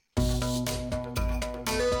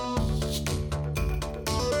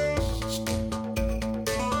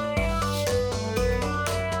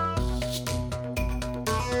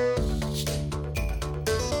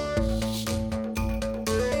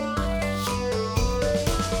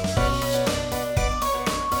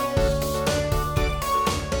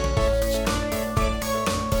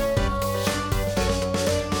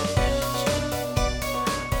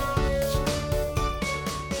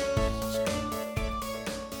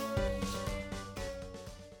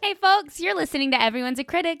folks. You're listening to Everyone's a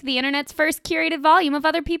Critic, the internet's first curated volume of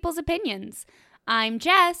other people's opinions. I'm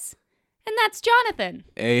Jess, and that's Jonathan.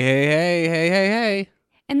 Hey.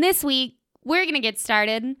 And this week, we're going to get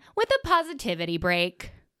started with a positivity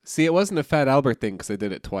break. See, it wasn't a Fat Albert thing because I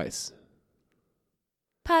did it twice.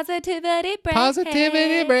 Positivity break.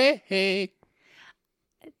 Positivity break.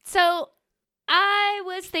 So, I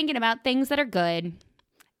was thinking about things that are good,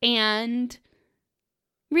 and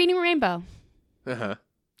Reading Rainbow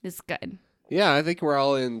is good. Yeah, I think we're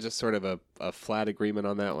all in just sort of a flat agreement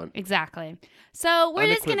on that one. Exactly. So we're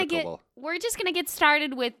just gonna get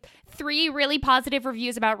started with 3 really positive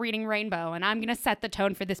reviews about Reading Rainbow, and I'm gonna set the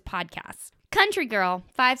tone for this podcast. Country Girl,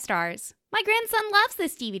 5 stars. My grandson loves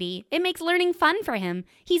this DVD. It makes learning fun for him.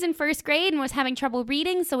 He's in 1st grade and was having trouble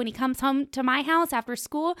reading, so when he comes home to my house after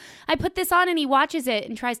school, I put this on and he watches it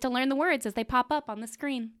and tries to learn the words as they pop up on the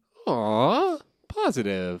screen. Aw,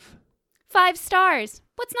 positive. 5 stars.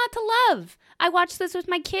 What's not to love? I watched this with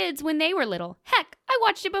my kids when they were little. Heck, I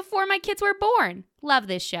watched it before my kids were born. Love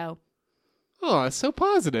this show. Oh, so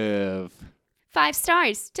positive. 5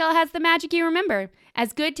 stars. Still has the magic you remember.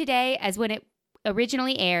 As good today as when it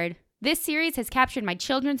originally aired. This series has captured my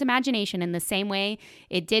children's imagination in the same way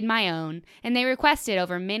it did my own, and they requested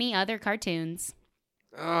over many other cartoons.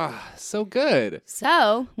 Ah, so good.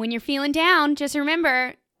 So, when you're feeling down, just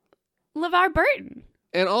remember LeVar Burton.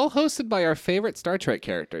 And all hosted by our favorite Star Trek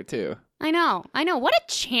character, too. I know. What a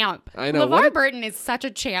champ. I know. LeVar Burton is such a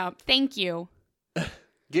champ. Thank you.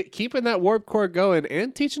 Keeping that warp core going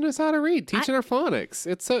and teaching us how to read, teaching our phonics.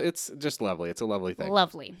 It's just lovely. It's a lovely thing.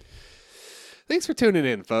 Lovely. Thanks for tuning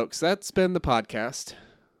in, folks. That's been the podcast.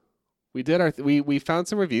 We did we found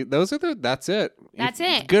some reviews. That's it. That's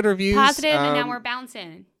it. Good reviews. Positive, and now we're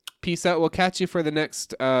bouncing. Peace out. We'll catch you for the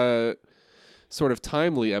next sort of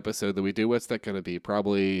timely episode that we do. What's that going to be?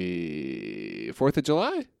 Probably 4th of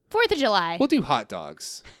July? 4th of July. We'll do hot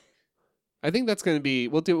dogs. I think that's going to be,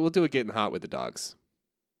 we'll do it getting hot with the dogs.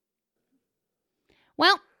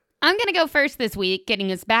 Well, I'm going to go first this week, getting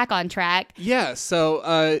us back on track. Yeah,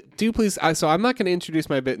 so do please, so I'm not going to introduce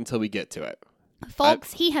my bit until we get to it.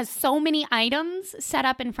 Folks, he has so many items set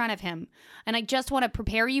up in front of him, and I just want to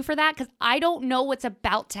prepare you for that because I don't know what's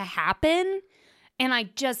about to happen, and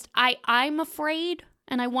I'm afraid,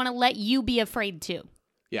 and I want to let you be afraid too.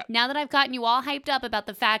 Yeah. Now that I've gotten you all hyped up about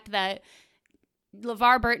the fact that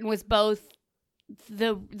LeVar Burton was both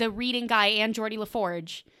the reading guy and Geordie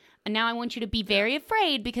LaForge, and now I want you to be very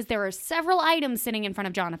afraid because there are several items sitting in front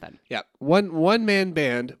of Jonathan. Yeah. One man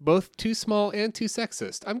band, both too small and too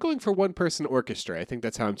sexist. I'm going for one person orchestra. I think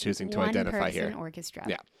that's how I'm choosing to identify here. One person orchestra.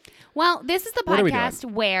 Yeah. Well, this is the podcast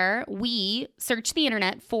where we search the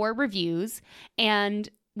internet for reviews and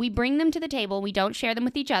we bring them to the table. We don't share them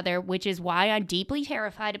with each other, which is why I'm deeply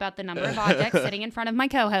terrified about the number of objects sitting in front of my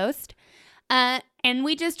co-host. And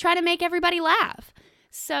we just try to make everybody laugh.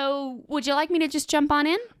 So, would you like me to just jump on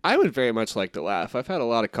in? I would very much like to laugh. I've had a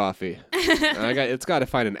lot of coffee. It's got to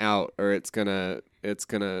find an out, or it's gonna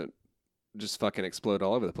just fucking explode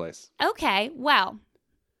all over the place. Okay, well,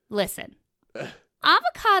 listen.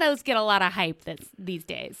 Avocados get a lot of hype these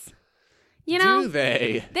days. You know, do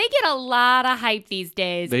they? They get a lot of hype these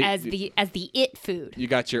days as the it food. You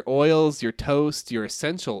got your oils, your toast, your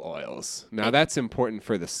essential oils. Now that's important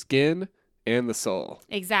for the skin and the soul.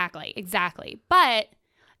 Exactly. But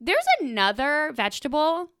there's another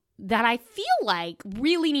vegetable that I feel like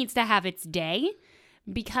really needs to have its day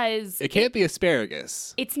because it can't be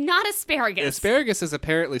asparagus. It's not asparagus. Asparagus has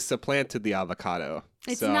apparently supplanted the avocado.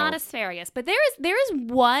 It's not asparagus, but there is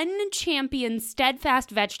one champion steadfast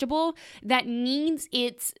vegetable that needs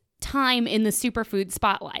its time in the superfood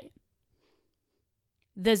spotlight.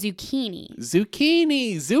 The zucchini.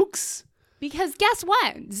 Zooks. Because guess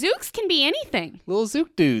what? Zooks can be anything. Little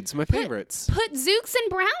zook dudes, my favorites. Put zooks in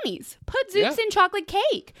brownies. Put zooks in chocolate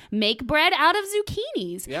cake. Make bread out of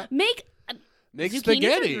zucchinis. Yeah. Make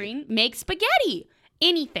spaghetti. Green. Make spaghetti.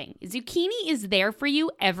 Anything. Zucchini is there for you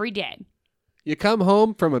every day. You come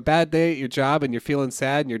home from a bad day at your job and you're feeling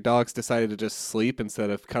sad and your dog's decided to just sleep instead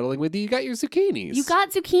of cuddling with you. You got your zucchinis. You got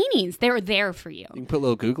zucchinis. They're there for you. You can put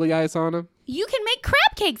little googly eyes on them. You can make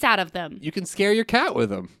crab cakes out of them. You can scare your cat with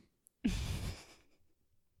them.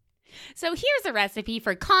 So here's a recipe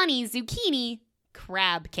for Connie's zucchini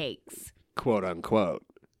crab cakes. Quote unquote.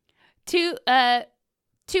 2.5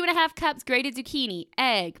 cups grated zucchini,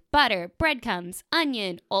 egg, butter, breadcrumbs,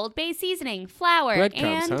 onion, Old Bay seasoning, flour,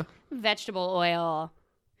 and vegetable oil.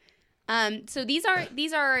 So these are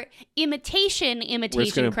imitation We're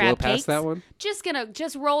just crab gonna blow cakes. past that one?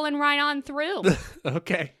 Just rolling right on through.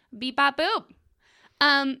 Okay. Beep bop boop.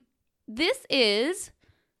 This is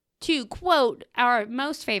To quote our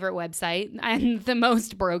most favorite website and the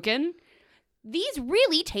most broken, these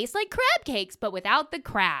really taste like crab cakes, but without the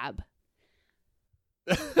crab.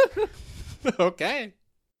 Okay.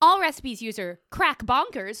 All Recipes user Crack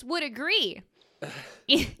Bonkers would agree.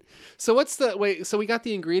 So so we got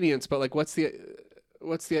the ingredients, but like what's the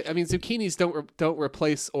I mean, zucchinis don't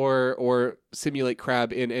replace or simulate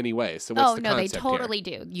crab in any way. So what's the concept they totally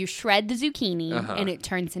do. You shred the zucchini and it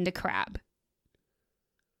turns into crab.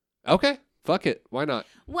 Okay. Fuck it. Why not?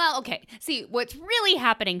 Well, okay. See, what's really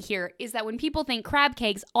happening here is that when people think crab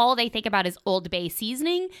cakes, all they think about is Old Bay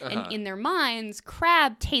seasoning. And in their minds,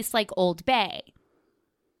 crab tastes like Old Bay.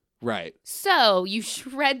 Right. So you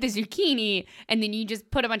shred the zucchini and then you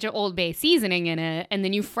just put a bunch of Old Bay seasoning in it and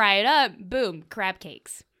then you fry it up. Boom, crab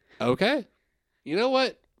cakes. Okay. You know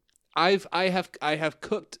what? I have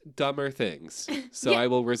cooked dumber things, so I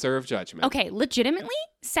will reserve judgment. Okay, legitimately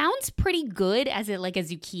sounds pretty good as a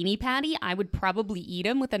zucchini patty. I would probably eat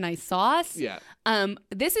them with a nice sauce. Yeah.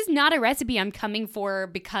 This is not a recipe I'm coming for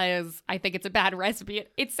because I think it's a bad recipe.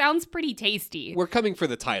 It sounds pretty tasty. We're coming for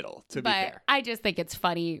the title, to be fair. But I just think it's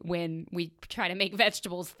funny when we try to make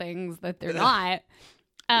vegetables things that they're not.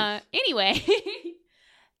 Anyway.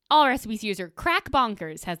 All Recipes user Crack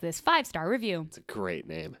Bonkers has this 5-star review. It's a great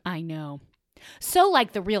name. I know. So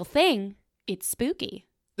like the real thing, it's spooky.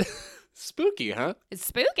 Spooky, huh? It's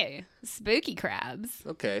spooky. Spooky crabs.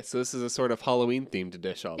 Okay, so this is a sort of Halloween-themed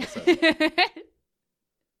dish all of a sudden.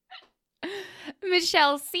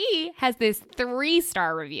 Michelle C. has this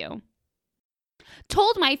 3-star review.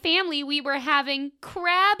 Told my family we were having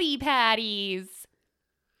Krabby Patties.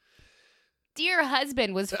 Dear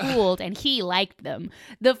husband was fooled and he liked them.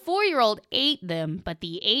 The 4-year-old ate them, but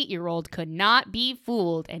the 8-year-old could not be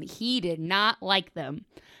fooled and he did not like them.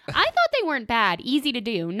 I thought they weren't bad, easy to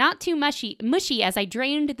do, not too mushy as I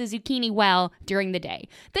drained the zucchini well during the day.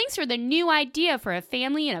 Thanks for the new idea for a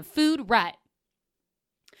family in a food rut.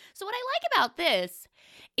 So what I like about this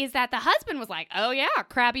is that the husband was like, oh yeah,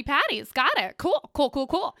 Krabby Patties, got it, cool.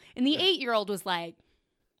 And the 8-year-old was like,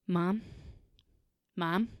 Mom,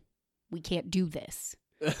 we can't do this.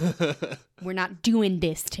 We're not doing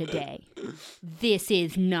this today. This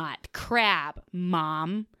is not crab,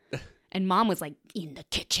 Mom. And Mom was like, in the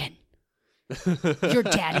kitchen. Your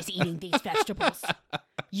dad is eating these vegetables.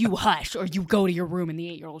 You hush or you go to your room. And the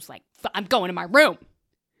 8-year-old was like, I'm going to my room.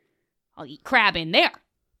 I'll eat crab in there,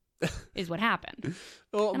 is what happened.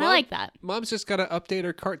 Well, and I like that. Mom's just got to update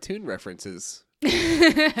her cartoon references. Do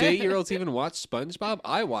 8-year-olds even watch SpongeBob?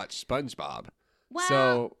 I watch SpongeBob.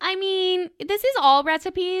 Well, I mean, this is All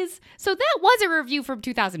Recipes. So that was a review from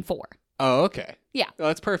 2004. Oh, okay. Yeah. Well,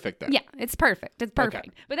 that's perfect then. Yeah, it's perfect. It's perfect.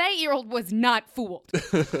 Okay. But that 8-year-old was not fooled.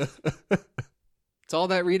 It's all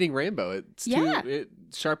that reading Rainbow. It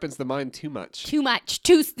sharpens the mind too much.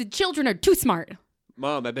 The children are too smart.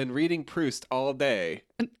 Mom, I've been reading Proust all day.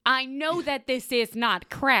 I know that this is not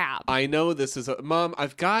crab. I know this is Mom,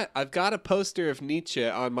 I've got a poster of Nietzsche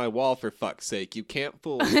on my wall, for fuck's sake. You can't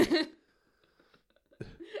fool me.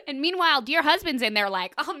 And meanwhile, dear husband's in there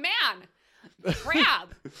like, oh man,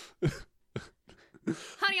 crab.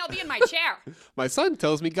 Honey, I'll be in my chair. My son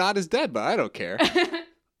tells me God is dead, but I don't care.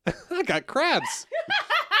 I got crabs.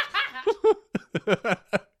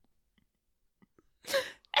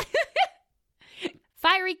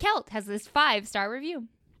 Fiery Celt has this 5-star review.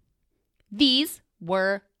 These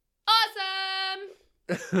were awesome.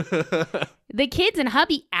 The kids and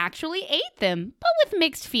hubby actually ate them, but with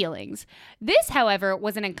mixed feelings. This, however,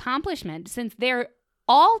 was an accomplishment since they're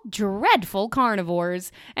all dreadful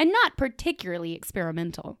carnivores and not particularly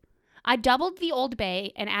experimental. I doubled the Old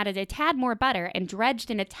Bay and added a tad more butter and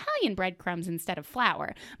dredged in Italian breadcrumbs instead of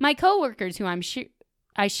flour. My coworkers, who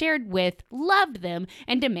I shared with, loved them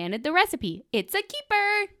and demanded the recipe. It's a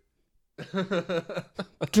keeper.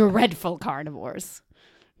 Dreadful carnivores.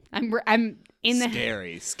 I'm in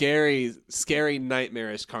the scary,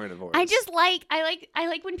 nightmarish carnivores. I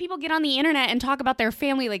like when people get on the internet and talk about their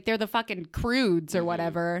family like they're the fucking Croods or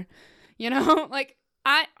whatever. You know, like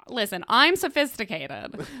I'm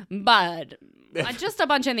sophisticated, but just a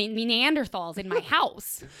bunch of Neanderthals in my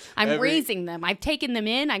house. I'm raising them. I've taken them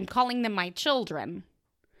in. I'm calling them my children.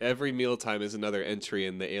 Every mealtime is another entry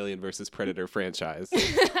in the Alien vs. Predator franchise.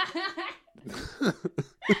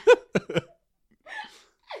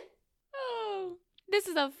 This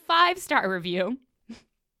is a 5-star review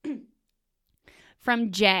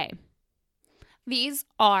from Jay. These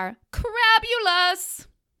are crabulous.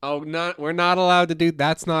 Oh, we're not allowed to do.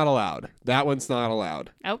 That's not allowed. That one's not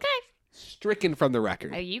allowed. Okay. Stricken from the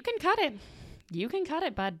record. You can cut it. You can cut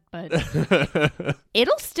it, bud. But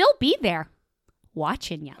it'll still be there,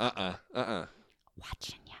 watching ya.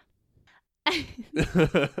 Watching ya.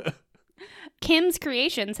 Kim's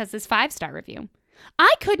Creations has this 5-star review.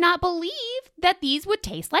 I could not believe that these would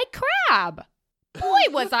taste like crab. Boy,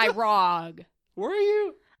 was I wrong. Were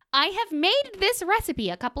you? I have made this recipe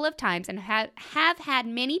a couple of times and have had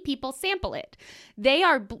many people sample it. They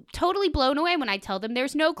are totally blown away when I tell them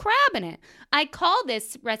there's no crab in it. I call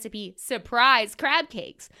this recipe surprise crab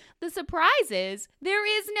cakes. The surprise is there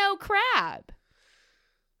is no crab.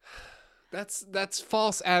 That's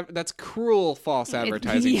false. That's cruel false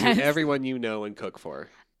advertising to everyone you know and cook for.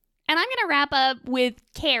 And I'm going to wrap up with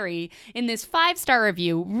Carrie in this 5-star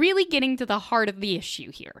review, really getting to the heart of the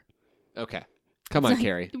issue here. Okay. Come on,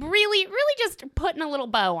 Carrie. Really just putting a little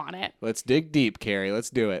bow on it. Let's dig deep, Carrie. Let's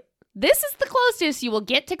do it. This is the closest you will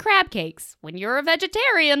get to crab cakes when you're a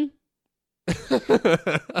vegetarian.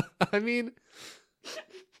 I mean,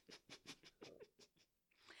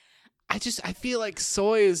 I feel like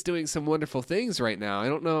soy is doing some wonderful things right now. I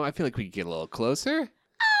don't know. I feel like we could get a little closer.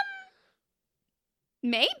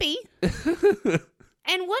 Maybe.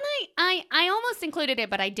 And when I almost included it,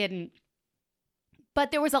 but I didn't.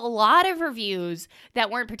 But there was a lot of reviews that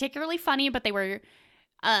weren't particularly funny, but they were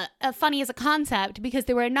funny as a concept because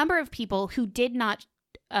there were a number of people who did not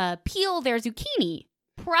peel their zucchini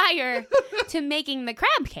prior to making the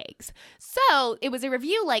crab cakes. So it was a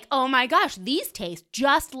review like, oh my gosh, these taste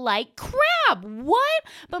just like crab. What?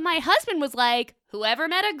 But my husband was like, whoever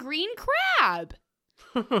met a green crab?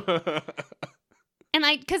 And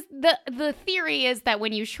because the theory is that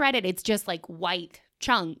when you shred it, it's just like white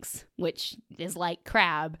chunks, which is like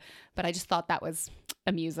crab. But I just thought that was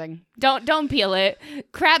amusing. Don't peel it.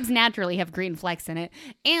 Crabs naturally have green flecks in it.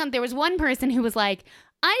 And there was one person who was like,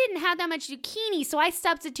 I didn't have that much zucchini, so I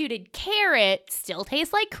substituted carrot. Still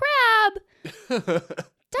tastes like crab.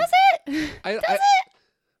 Does it?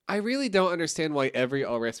 I really don't understand why every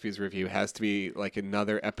All Recipes review has to be like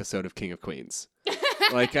another episode of King of Queens.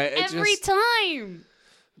 Like every time.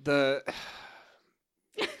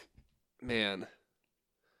 Man.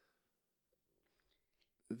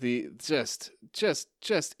 The just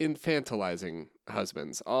infantilizing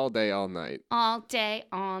husbands all day, all night. All day,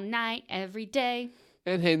 all night, every day.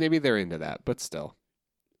 And hey, maybe they're into that, but still.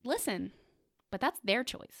 Listen, but that's their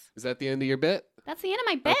choice. Is that the end of your bit? That's the end of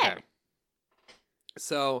my bit. Okay.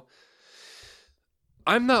 So,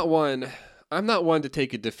 I'm not one to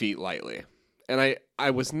take a defeat lightly. And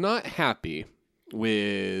I was not happy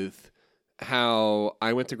with how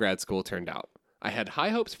I went to grad school turned out. I had high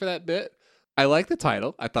hopes for that bit. I liked the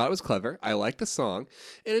title. I thought it was clever. I liked the song.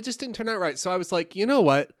 And it just didn't turn out right. So I was like, you know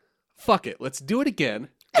what? Fuck it. Let's do it again.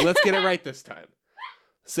 And let's get it right this time.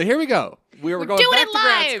 So here we go. We're going back to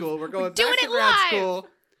grad school. We're going back to grad school.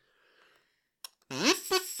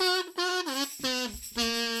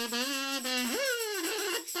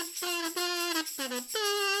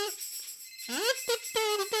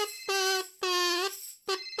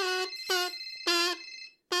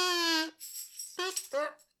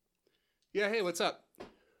 Yeah, hey, what's up?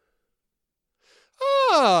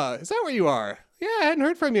 Oh, is that where you are? Yeah, I hadn't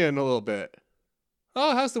heard from you in a little bit.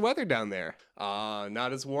 Oh, how's the weather down there?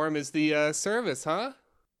 Not as warm as the service, huh?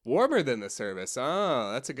 Warmer than the service.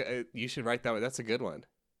 Oh, that's a good. You should write that one. That's a good one.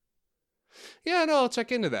 Yeah, no, I'll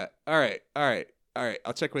check into that. All right.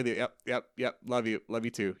 I'll check with you. Yep. Love you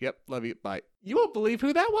too. Yep, love you. Bye. You won't believe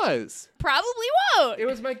who that was. Probably won't. It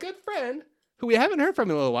was my good friend, who we haven't heard from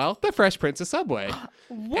in a little while, the Fresh Prince of Subway.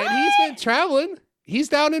 What? And he's been traveling. He's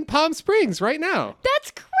down in Palm Springs right now.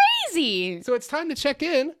 That's crazy. So it's time to check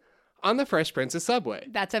in on the Fresh Prince of Subway.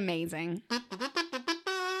 That's amazing.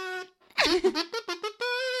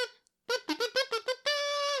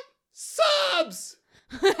 Subs!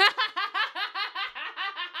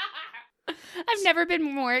 I've never been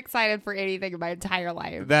more excited for anything in my entire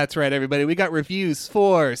life. That's right, everybody. We got reviews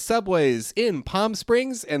for Subways in Palm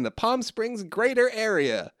Springs and the Palm Springs greater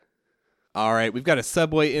area. All right, we've got a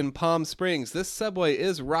Subway in Palm Springs. This Subway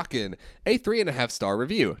is rocking a 3.5-star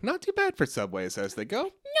review. Not too bad for Subways as they go.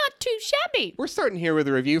 Not too shabby. We're starting here with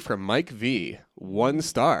a review from Mike V. 1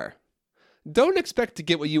 star. Don't expect to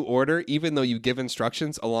get what you order even though you give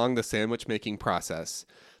instructions along the sandwich making process.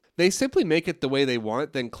 They simply make it the way they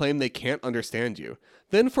want, then claim they can't understand you.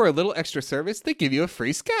 Then for a little extra service, they give you a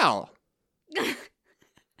free scowl.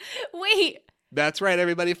 Wait. That's right,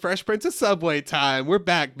 everybody. Fresh Prince of Subway time. We're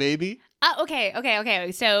back, baby.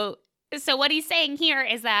 Okay. So what he's saying here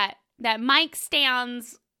is that Mike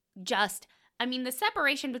stands just, the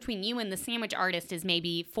separation between you and the sandwich artist is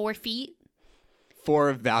maybe 4 feet.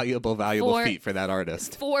 4 valuable feet for that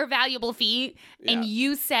artist. 4 valuable feet. Yeah. And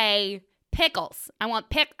you say, pickles. I want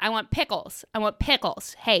pickles. I want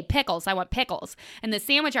pickles. Hey, pickles. I want pickles. And the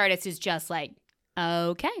sandwich artist is just like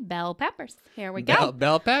Okay, bell peppers. Here we go.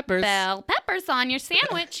 Bell peppers. Bell peppers on your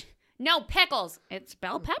sandwich. No pickles. It's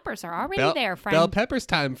bell peppers are already there, friend. Bell peppers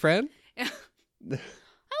time, friend. I like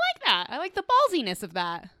that. I like the ballsiness of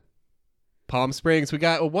that. Palm Springs, we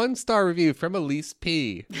got a 1-star review from Elise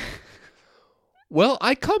P. Well,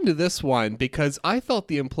 I come to this one because I felt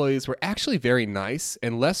the employees were actually very nice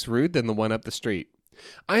and less rude than the one up the street.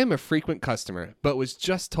 I am a frequent customer, but was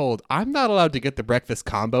just told I'm not allowed to get the breakfast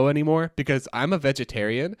combo anymore because I'm a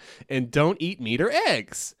vegetarian and don't eat meat or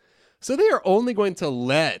eggs. So they are only going to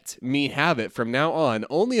let me have it from now on.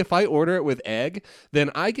 Only if I order it with egg, then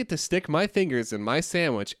I get to stick my fingers in my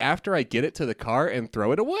sandwich after I get it to the car and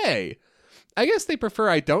throw it away. I guess they prefer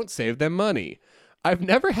I don't save them money. I've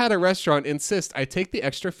never had a restaurant insist I take the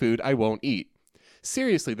extra food I won't eat.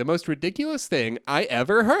 Seriously, the most ridiculous thing I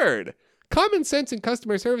ever heard. Common sense and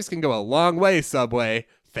customer service can go a long way, Subway.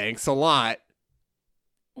 Thanks a lot.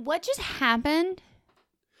 What just happened?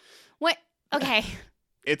 What? Okay.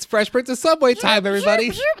 It's Fresh Prince of Subway time,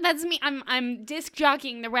 everybody. That's me. I'm disc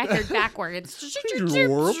jockeying the record backwards.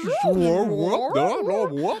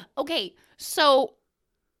 Okay, so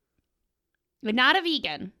not a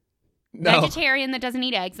vegan. No. Vegetarian that doesn't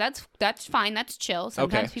eat eggs. That's fine. That's chill.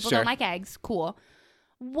 Sometimes people don't like eggs. Cool.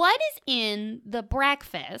 What is in the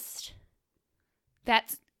breakfast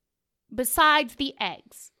that's besides the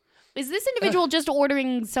eggs? Is this individual just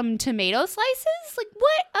ordering some tomato slices? Like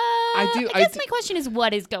what? I guess my question is,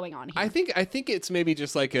 what is going on here? I think it's maybe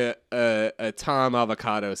just like a Tom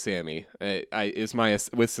avocado Sammy.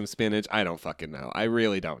 With some spinach. I don't fucking know. I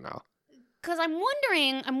really don't know. Because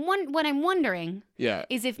what I'm wondering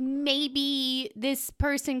is if maybe this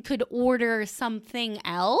person could order something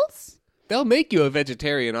else. They'll make you a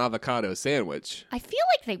vegetarian avocado sandwich. I feel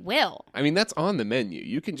like they will. I mean, that's on the menu.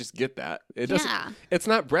 You can just get that. It's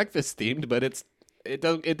not breakfast themed, but it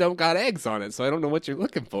don't got eggs on it, so I don't know what you're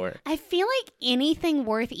looking for. I feel like anything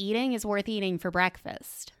worth eating is worth eating for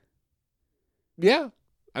breakfast. Yeah.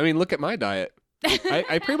 I mean, look at my diet.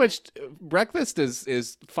 I pretty much, breakfast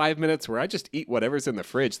is 5 minutes where I just eat whatever's in the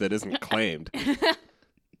fridge that isn't claimed.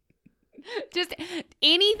 Just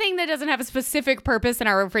anything that doesn't have a specific purpose in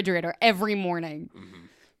our refrigerator every morning. Mm-hmm.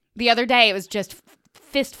 The other day, it was just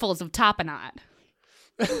fistfuls of Tapenade.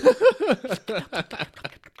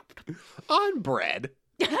 On bread.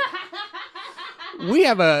 We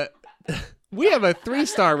have a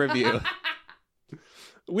 3-star review.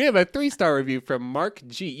 We have a 3-star review from Mark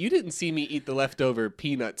G. You didn't see me eat the leftover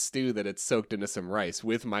peanut stew that had soaked into some rice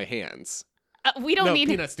with my hands. We don't need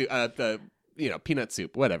peanut stew. Peanut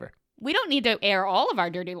soup, whatever. We don't need to air all of our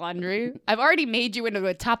dirty laundry. I've already made you into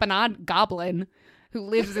a Tapenade goblin who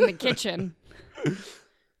lives in the kitchen.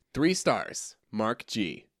 3 stars. Mark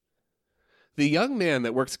G. The young man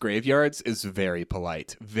that works graveyards is very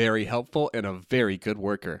polite, very helpful, and a very good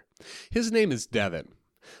worker. His name is Devin.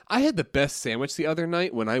 I had the best sandwich the other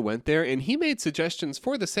night when I went there, and he made suggestions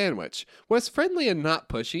for the sandwich, was friendly and not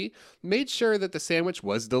pushy, made sure that the sandwich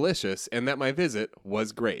was delicious, and that my visit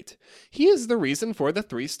was great. He is the reason for the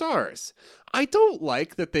 3 stars. I don't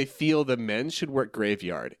like that they feel the men should work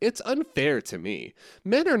graveyard. It's unfair to me.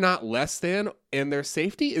 Men are not less than, and their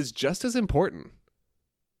safety is just as important.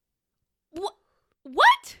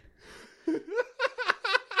 What?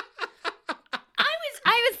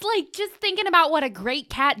 I was like just thinking about what a great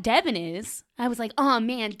cat Devin is. I was like, oh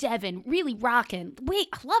man, Devin, really rocking. Wait,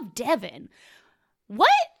 I love Devin. What?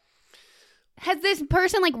 Has this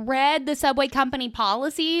person like read the Subway company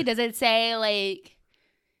policy? Does it say like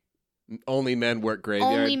only men work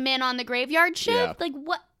graveyard? Only men on the graveyard shift? Yeah. Like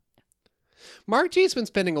what? Mark G's been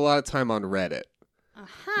spending a lot of time on Reddit.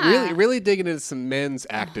 Uh-huh. Really digging into some men's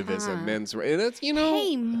activism, men's, and it's,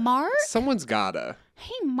 Hey, Mark. Someone's gotta.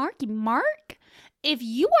 Hey, Mark. If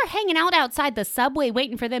you are hanging out outside the Subway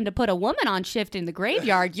waiting for them to put a woman on shift in the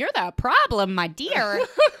graveyard, you're the problem, my dear.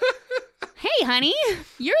 Hey, honey,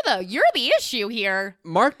 you're the issue here.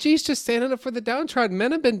 Mark G's just standing up for the downtrodden.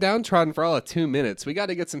 Men have been downtrodden for all of 2 minutes. We got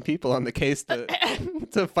to get some people on the case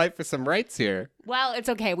to fight for some rights here. Well, it's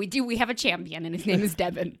okay. We have a champion, and his name is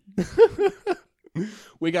Devin.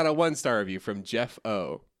 We got a 1-star review from Jeff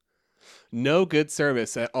O. No good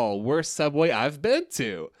service at all. Worst Subway I've been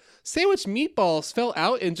to. Sandwich meatballs fell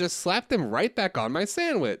out and just slapped them right back on my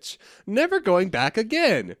sandwich. Never going back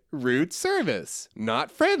again. Rude service.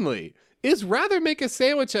 Not friendly. Is rather make a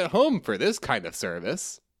sandwich at home for this kind of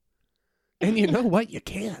service. And you know what? You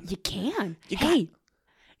can. You can.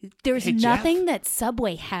 There's nothing Jeff, that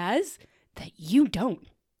Subway has that you don't.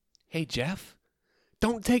 Hey, Jeff.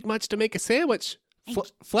 Don't take much to make a sandwich.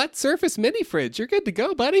 Flat surface mini fridge. You're good to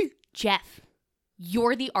go, buddy. Jeff,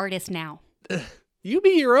 you're the artist now. You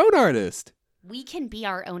be your own artist. We can be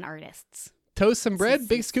our own artists. Toast some bread,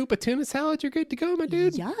 big scoop of tuna salad, you're good to go, my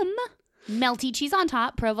dude. Yum. Melty cheese on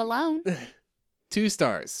top, provolone. 2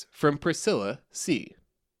 stars from Priscilla C.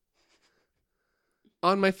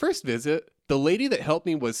 On my first visit, the lady that helped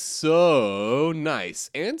me was so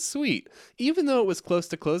nice and sweet, even though it was close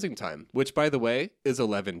to closing time, which, by the way, is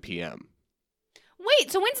 11 p.m.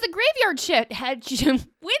 Wait, so when's the graveyard shift?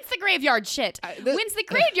 When's the graveyard shift? When's the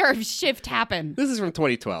graveyard shift happen? This is from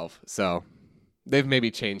 2012, so they've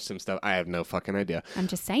maybe changed some stuff. I have no fucking idea. I'm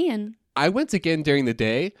just saying. I went again during the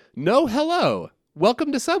day. No hello.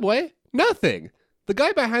 Welcome to Subway. Nothing. The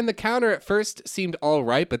guy behind the counter at first seemed all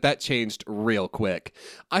right, but that changed real quick.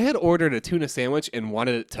 I had ordered a tuna sandwich and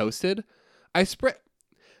wanted it toasted.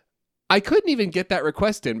 I couldn't even get that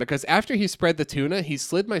request in because after he spread the tuna, he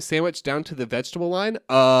slid my sandwich down to the vegetable line.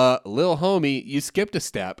 Lil homie, you skipped a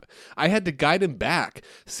step. I had to guide him back.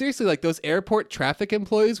 Seriously, like those airport traffic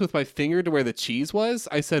employees with my finger to where the cheese was.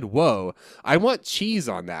 I said, whoa, I want cheese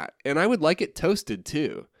on that, and I would like it toasted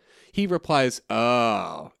too. He replies,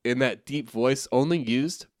 oh, in that deep voice only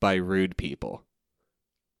used by rude people.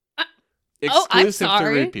 Exclusive to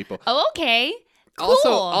rude people. Oh, okay.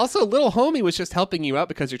 Cool. Also, little homie was just helping you out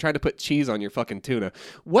because you're trying to put cheese on your fucking tuna.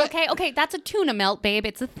 What? Okay, that's a tuna melt, babe.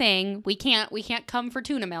 It's a thing. We can't come for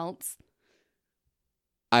tuna melts.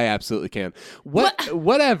 I absolutely can.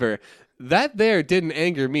 Whatever. That there didn't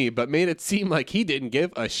anger me, but made it seem like he didn't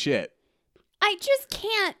give a shit. I just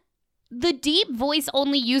can't. The deep voice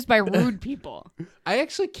only used by rude people. I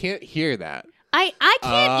actually can't hear that. I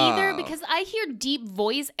can't either because I hear deep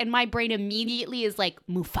voice and my brain immediately is like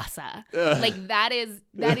Mufasa. Like that is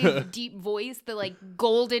deep voice. The like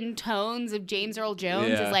golden tones of James Earl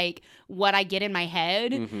Jones is like what I get in my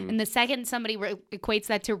head. Mm-hmm. And the second somebody equates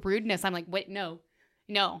that to rudeness, I'm like, wait, no.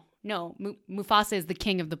 Mufasa is the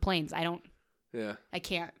king of the plains. I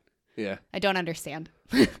can't. Yeah. I don't understand.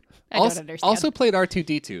 I don't understand. Also played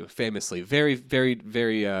R2-D2 famously. Very, very,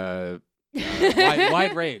 very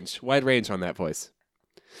wide range on that voice.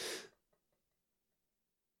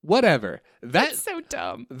 Whatever. That's so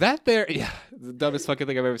dumb. That there, the dumbest fucking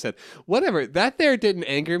thing I've ever said. Whatever. That there didn't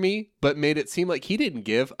anger me, but made it seem like he didn't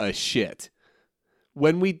give a shit.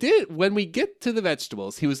 When we get to the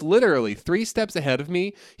vegetables, he was literally 3 steps ahead of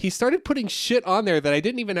me. He started putting shit on there that I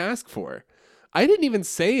didn't even ask for. I didn't even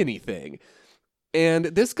say anything. And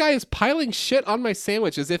this guy is piling shit on my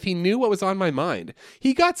sandwich as if he knew what was on my mind.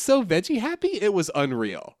 He got so veggie happy, it was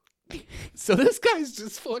unreal. So this guy's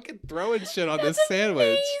just fucking throwing shit on this sandwich.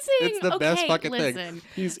 Amazing. It's the best fucking thing.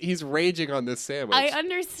 He's raging on this sandwich. I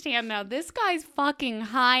understand now. This guy's fucking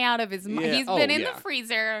high out of his mind. Yeah. He's been in the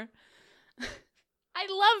freezer. I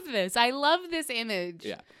love this. I love this image.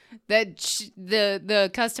 Yeah. That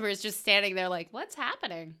the customer is just standing there like, what's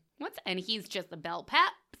happening? And he's just the bell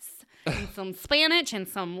peps. And some spinach and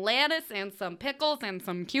some lettuce and some pickles and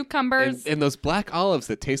some cucumbers. And those black olives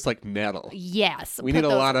that taste like metal. Yes. We need a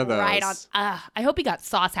lot of those. Right on. I hope he got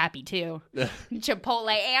sauce happy too. Chipotle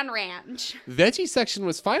and ranch. Veggie section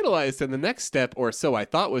was finalized, and the next step, or so I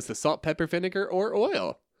thought, was the salt, pepper, vinegar, or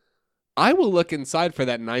oil. I will look inside for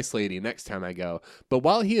that nice lady next time I go. But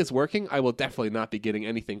while he is working, I will definitely not be getting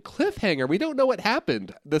anything cliffhanger. We don't know what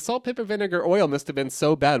happened. The salt, pepper, vinegar, oil must have been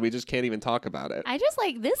so bad we just can't even talk about it. I just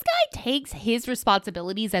like, this guy takes his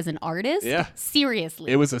responsibilities as an artist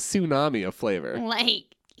seriously. It was a tsunami of flavor.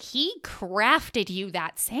 Like, he crafted you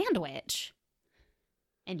that sandwich.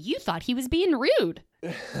 And you thought he was being rude.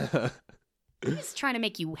 He's trying to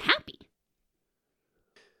make you happy.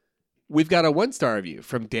 We've got a 1-star review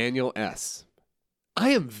from Daniel S. I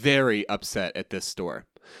am very upset at this store.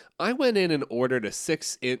 I went in and ordered a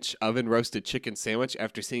 6-inch oven roasted chicken sandwich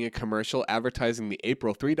after seeing a commercial advertising the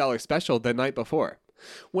April $3 special the night before.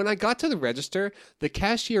 When I got to the register, the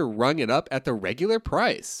cashier rung it up at the regular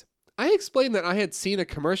price. I explained that I had seen a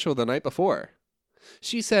commercial the night before.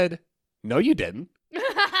 She said, "No, you didn't."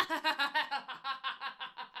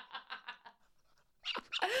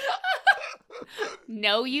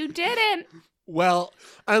 No, you didn't. Well,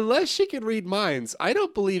 unless she can read minds, I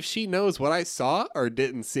don't believe she knows what I saw or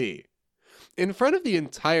didn't see. In front of the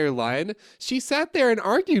entire line, she sat there and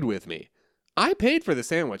argued with me. I paid for the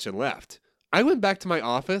sandwich and left. I went back to my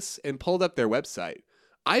office and pulled up their website.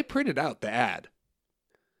 I printed out the ad.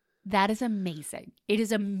 That is amazing. It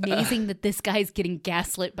is amazing that this guy's getting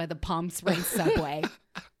gaslit by the Palm Springs subway.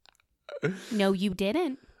 No, you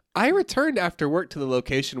didn't. I returned after work to the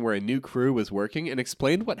location where a new crew was working and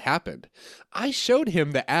explained what happened. I showed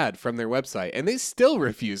him the ad from their website, and they still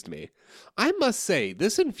refused me. I must say,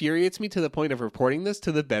 this infuriates me to the point of reporting this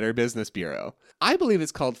to the Better Business Bureau. I believe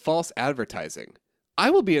it's called false advertising. I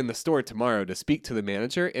will be in the store tomorrow to speak to the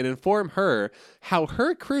manager and inform her how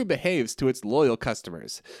her crew behaves to its loyal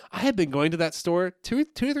customers. I have been going to that store two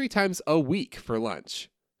to 3 times a week for lunch.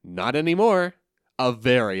 Not anymore. A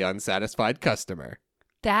very unsatisfied customer.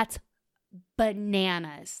 That's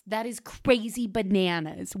bananas. That is crazy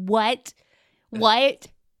bananas. What?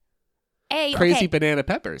 Hey, crazy banana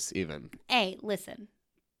peppers, even. Hey, listen.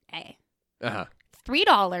 Hey. Uh-huh.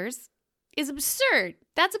 $3 is absurd.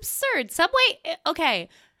 That's absurd. Subway, okay.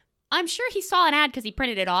 I'm sure he saw an ad because he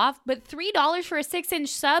printed it off, but $3 for a 6-inch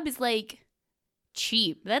sub is like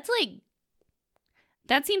cheap. That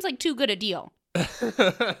seems like too good a deal.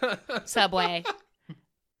 Subway.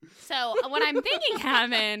 So what I'm thinking,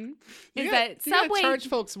 Hammond, is that Subway... You charge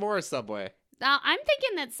folks more, Subway. I'm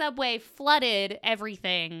thinking that Subway flooded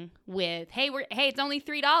everything with, hey, it's only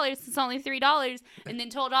 $3. It's only $3. And then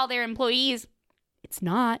told all their employees, it's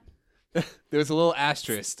not. There's a little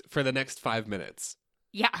asterisk for the next 5 minutes.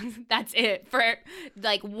 Yeah, that's it. For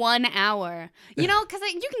like 1 hour. You know, because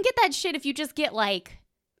you can get that shit if you just get like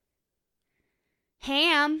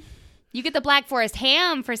ham. You get the Black Forest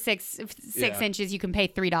ham for six inches. You can pay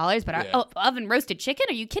 $3. But oven roasted chicken?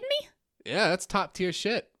 Are you kidding me? Yeah, that's top tier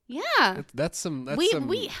shit. Yeah. That's some.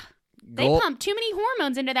 They pump too many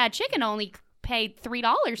hormones into that chicken to only pay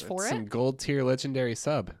 $3 for it. Some gold tier legendary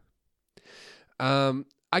sub.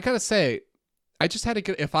 I gotta say, I just had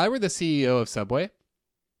to. If I were the CEO of Subway,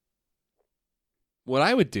 what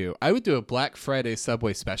I would do a Black Friday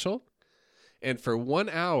Subway special. And for 1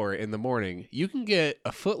 hour in the morning, you can get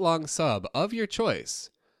a foot-long sub of your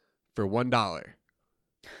choice for $1.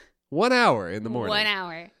 1 hour in the morning. 1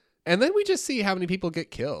 hour. And then we just see how many people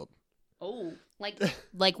get killed. Oh, like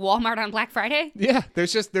Walmart on Black Friday? Yeah,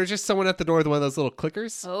 there's just someone at the door with one of those little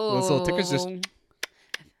clickers. Oh. Those little tickers just...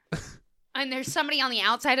 And there's somebody on the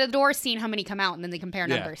outside of the door seeing how many come out, and then they compare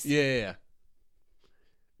numbers. Yeah.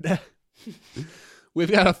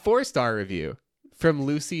 We've got a 4-star review from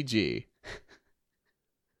Lucy G.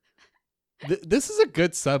 This is a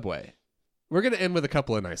good Subway. We're going to end with a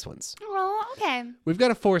couple of nice ones. Oh, okay. We've got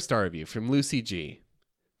a 4-star review from Lucy G.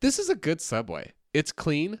 This is a good Subway. It's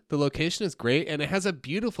clean, the location is great, and it has a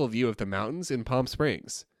beautiful view of the mountains in Palm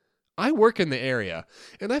Springs. I work in the area,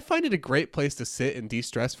 and I find it a great place to sit and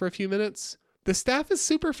de-stress for a few minutes. The staff is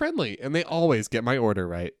super friendly, and they always get my order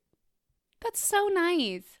right. That's so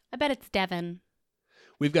nice. I bet it's Devin.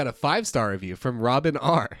 We've got a 5-star review from Robin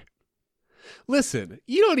R. Listen,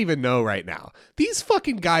 you don't even know right now. These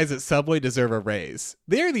fucking guys at Subway deserve a raise.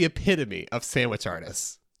 They're the epitome of sandwich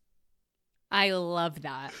artists. I love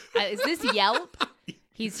that. Is this Yelp?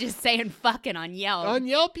 He's just saying fucking on Yelp. On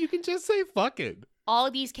Yelp, you can just say fucking. All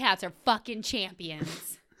of these cats are fucking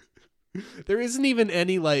champions. There isn't even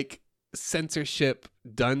any, like, censorship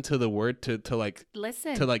done to the word to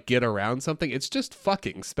listen, to like get around something. It's just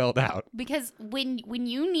fucking spelled out. Because when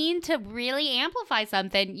you need to really amplify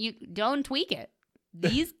something, you don't tweak it.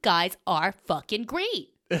 These guys are fucking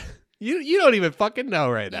great. You don't even fucking know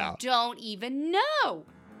right now. You don't even know.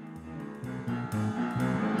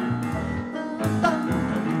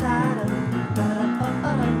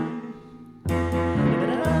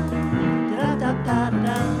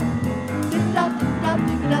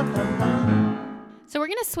 So we're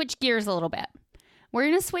going to switch gears a little bit. We're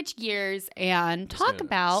going to switch gears and talk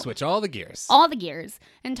about... Switch all the gears. All the gears.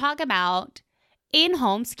 And talk about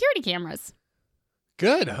in-home security cameras.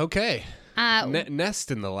 Good. Okay. Nest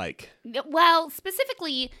and the like. Well,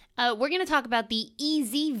 specifically, we're going to talk about the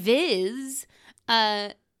EasyViz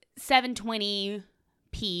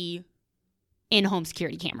 720p in-home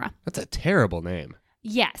security camera. That's a terrible name.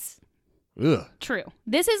 Yes. Ugh. True.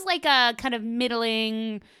 This is like a kind of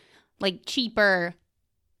middling, like cheaper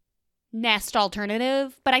Nest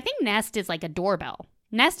alternative. But I think Nest is like a doorbell.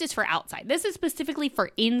 Nest is for outside. This is specifically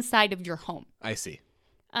for inside of your home. I see.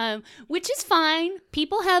 Which is fine.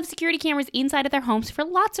 People have security cameras inside of their homes for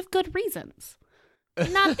lots of good reasons.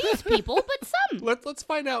 Not these people, but some. Let's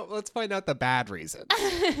find out the bad reasons.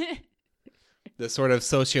 The sort of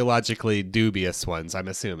sociologically dubious ones, I'm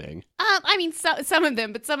assuming. I mean, some of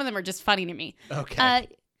them, but some of them are just funny to me. Okay.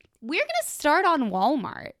 We're going to start on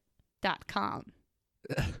Walmart.com.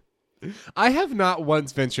 I have not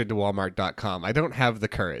once ventured to Walmart.com. I don't have the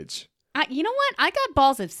courage. You know what? I got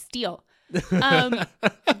balls of steel.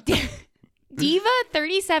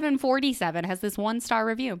 Diva3747 has this 1-star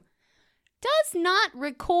review. Does not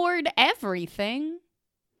record everything.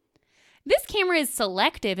 This camera is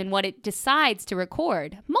selective in what it decides to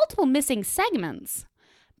record. Multiple missing segments.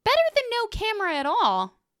 Better than no camera at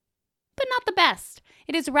all, but not the best.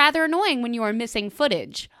 It is rather annoying when you are missing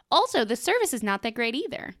footage. Also, the service is not that great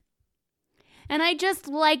either. And I just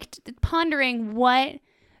liked pondering what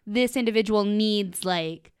this individual needs,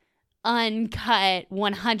 like, uncut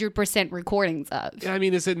 100% recordings of. I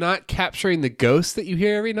mean, is it not capturing the ghosts that you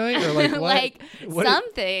hear every night, or like what? Like what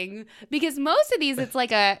something? Because most of these, it's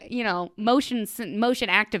like a motion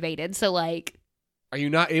activated. So like, are you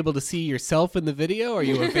not able to see yourself in the video? Are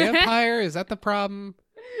you a vampire? Is that the problem?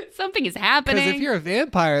 Something is happening. Because if you're a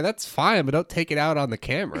vampire, that's fine, but don't take it out on the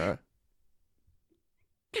camera.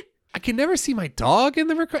 I can never see my dog in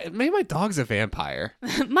the record. Maybe my dog's a vampire.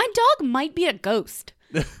 My dog might be a ghost.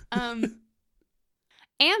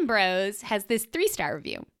 Ambrose has this 3-star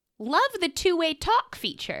review. Love the two-way talk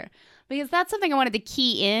feature. Because that's something I wanted to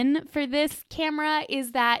key in for this camera,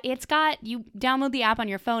 is that it's got, you download the app on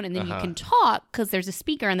your phone and then you can talk because there's a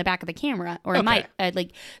speaker in the back of the camera, or it might,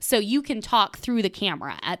 so you can talk through the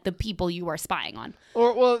camera at the people you are spying on.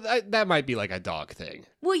 Or, well, that might be like a dog thing.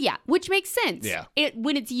 Well, yeah, which makes sense. Yeah.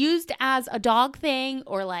 When it's used as a dog thing,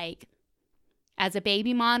 or like as a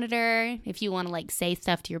baby monitor, if you want to like say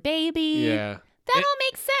stuff to your baby. Yeah. That all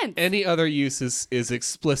makes sense. Any other use is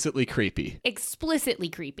explicitly creepy. Explicitly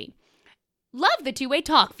creepy. Love the two-way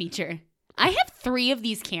talk feature. I have 3 of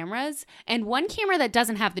these cameras and 1 camera that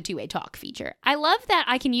doesn't have the two-way talk feature. I love that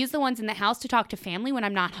I can use the ones in the house to talk to family when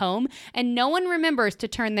I'm not home, and no one remembers to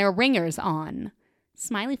turn their ringers on.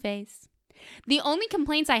 Smiley face. The only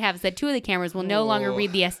complaints I have is that 2 of the cameras will no longer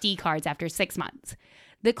read the SD cards after 6 months.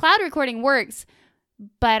 The cloud recording works,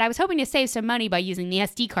 but I was hoping to save some money by using the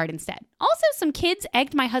SD card instead. Also, some kids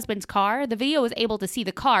egged my husband's car. The video was able to see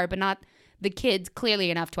the car, but not the kids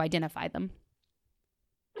clearly enough to identify them.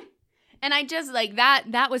 And I just, like,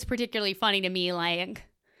 that was particularly funny to me, like,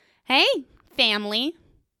 hey, family,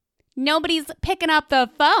 nobody's picking up the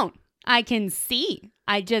phone. I can see.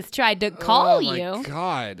 I just tried to call you. Oh, my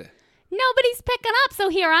God. Nobody's picking up, so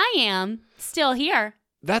here I am, still here.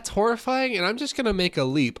 That's horrifying, and I'm just going to make a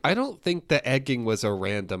leap. I don't think the egging was a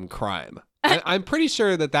random crime. I'm pretty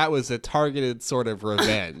sure that was a targeted sort of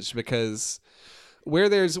revenge, because where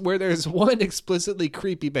there's one explicitly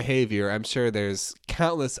creepy behavior, I'm sure there's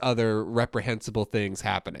countless other reprehensible things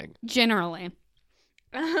happening. Generally.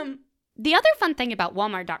 The other fun thing about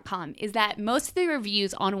Walmart.com is that most of the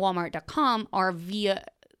reviews on Walmart.com are via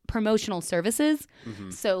promotional services.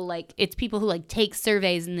 Mm-hmm. So like it's people who like take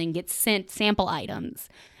surveys and then get sent sample items.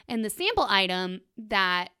 And the sample item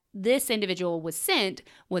that this individual was sent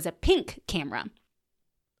was a Pink camera.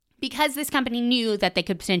 Because this company knew that they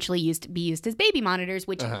could potentially be used as baby monitors,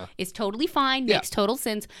 which is totally fine, makes total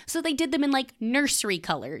sense. So they did them in like nursery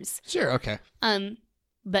colors. Sure, okay.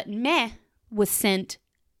 But Meh was sent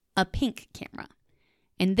a Pink camera.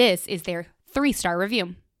 And this is their 3-star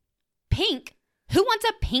review. Pink? Who wants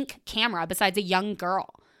a Pink camera besides a young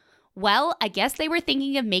girl? Well, I guess they were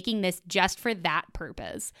thinking of making this just for that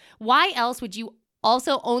purpose. Why else would you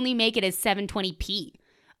also only make it as 720p?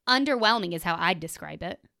 Underwhelming is how I'd describe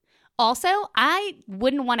it. Also, I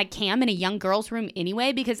wouldn't want a cam in a young girl's room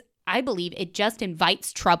anyway because I believe it just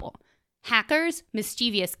invites trouble. Hackers,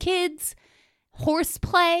 mischievous kids,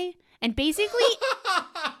 horseplay, and basically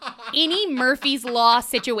any Murphy's Law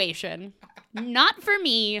situation. Not for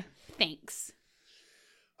me, thanks.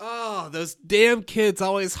 Oh, those damn kids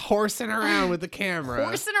always horsing around with the camera.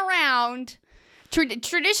 Horsing around.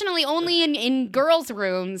 Traditionally only in girls'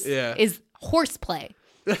 rooms is horseplay.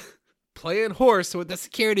 Playing horse with the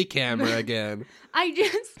security camera again.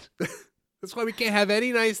 That's why we can't have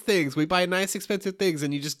any nice things. We buy nice, expensive things,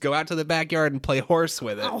 and you just go out to the backyard and play horse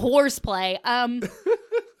with it. Horseplay.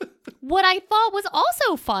 What I thought was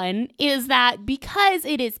also fun is that because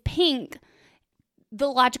it is Pink, the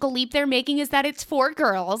logical leap they're making is that it's for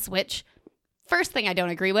girls, which, first thing I don't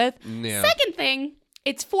agree with. Yeah. Second thing,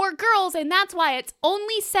 it's for girls, and that's why it's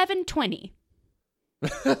only 720.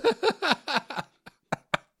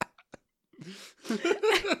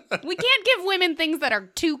 We can't give women things that are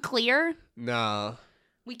too clear. No.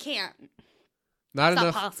 We can't. Not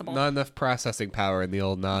enough processing power in the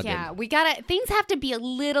old noggin. Yeah, things have to be a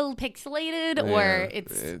little pixelated or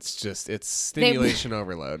it's stimulation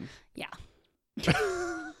overload. Yeah.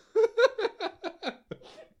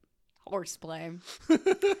 Horseplay.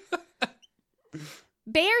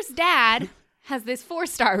 Bear's dad has this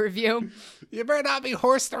 4-star review. You better not be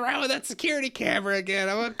horsing around with that security camera again.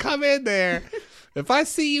 I'm going to come in there. If I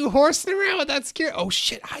see you horsing around with that security... Oh,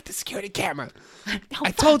 shit, hide the security camera.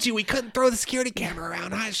 I told you we couldn't throw the security camera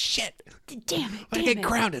around. Shit. Damn it. I get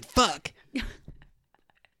grounded. Fuck.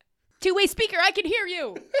 Two-way speaker, I can hear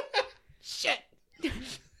you. Shit.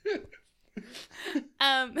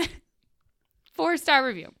 4-star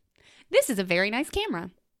review. This is a very nice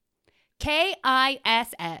camera.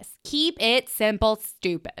 KISS. Keep it simple,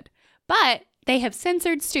 stupid. But They have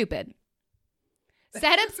censored stupid.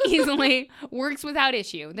 Setups easily, works without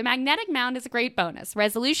issue. The magnetic mount is a great bonus.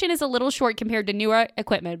 Resolution is a little short compared to newer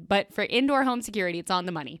equipment, but for indoor home security, it's on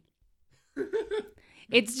the money.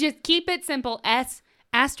 It's just keep it simple. S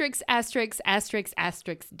asterisk asterisk asterisk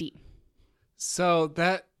asterisk D. So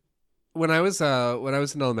that when I was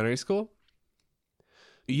in elementary school,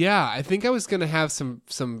 yeah, I think I was gonna have some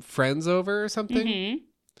friends over or something, Mm-hmm.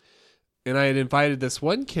 and I had invited this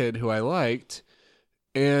one kid who I liked.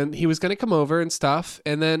 And he was going to come over and stuff.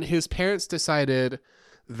 And then his parents decided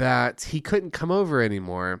that he couldn't come over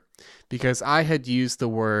anymore because I had used the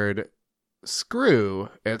word screw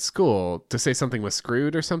at school to say something was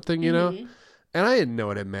screwed or something, you know? And I didn't know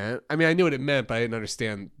what it meant. I mean, I knew what it meant, but I didn't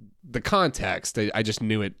understand the context. I just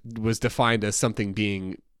knew it was defined as something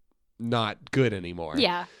being not good anymore.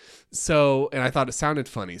 Yeah. So, and I thought it sounded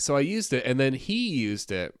funny. So I used it, and then he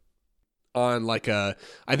used it on like I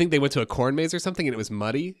think they went to a corn maze or something and it was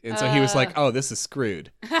muddy. And so he was like, oh, this is screwed.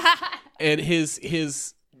 And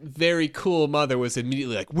his very cool mother was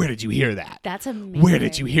immediately like, where did you hear that? That's amazing. Where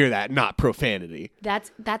did you hear that? Not profanity.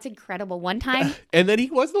 That's incredible. One time. And then he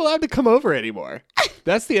wasn't allowed to come over anymore.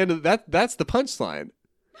 That's the end of that. That's the punchline.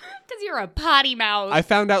 Because you're a potty mouth. I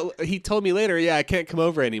found out, he told me later, yeah, I can't come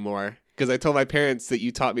over anymore because I told my parents that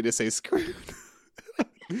you taught me to say screwed.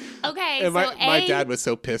 Okay, and so my dad was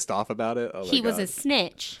so pissed off about it. Oh he was a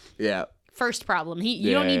snitch. Yeah. First problem.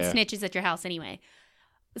 You don't need snitches at your house anyway.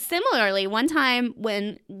 Similarly, one time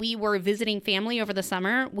when we were visiting family over the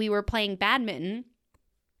summer, we were playing badminton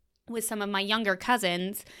with some of my younger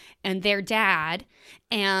cousins and their dad,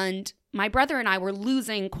 and my brother and I were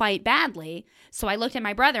losing quite badly. So I looked at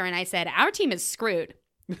my brother and I said, our team is screwed.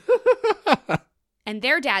 And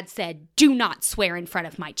their dad said, do not swear in front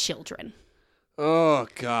of my children. Oh,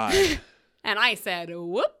 God. And I said,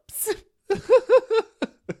 whoops.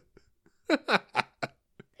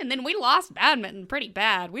 And then we lost badminton pretty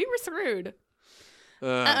bad. We were screwed.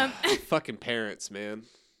 Fucking parents, man.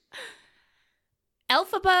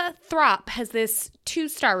 Elphaba Throp has this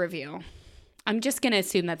 2-star review. I'm just going to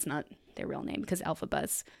assume that's not their real name because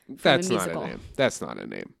Elphaba's from That's the not musical. a name. That's not a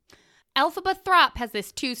name. Elphaba Throp has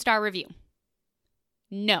this 2-star review.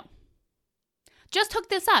 No. Just hooked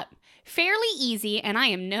this up. Fairly easy, and I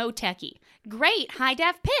am no techie. Great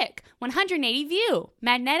high-def pic. 180 view.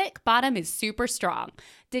 Magnetic bottom is super strong.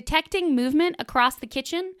 Detecting movement across the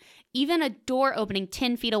kitchen. Even a door opening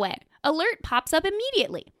 10 feet away. Alert pops up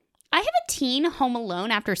immediately. I have a teen home alone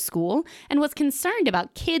after school and was concerned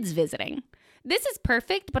about kids visiting. This is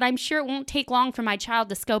perfect, but I'm sure it won't take long for my child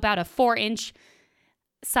to scope out a 4-inch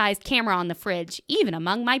sized camera on the fridge, even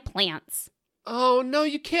among my plants. Oh, no,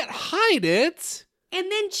 you can't hide it. And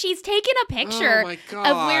then she's taken a picture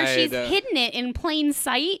of where she's hidden it in plain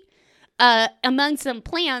sight among some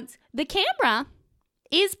plants. The camera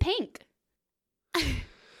is pink. And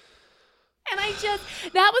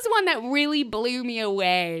that was one that really blew me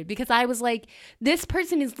away because I was like, this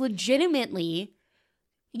person is legitimately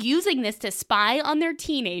using this to spy on their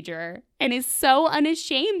teenager and is so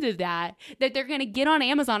unashamed of that they're going to get on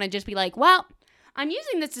Amazon and just be like, well, I'm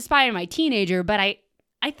using this to spy on my teenager, but I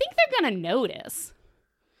think they're going to notice.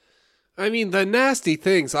 I mean, the nasty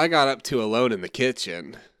things I got up to alone in the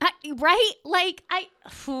kitchen. Right? Like,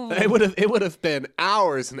 It would have been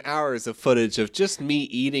hours and hours of footage of just me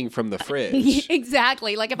eating from the fridge.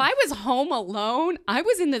 Exactly. Like, if I was home alone, I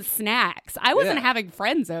was in the snacks. I wasn't having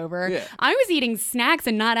friends over. Yeah. I was eating snacks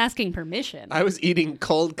and not asking permission. I was eating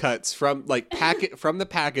cold cuts from from the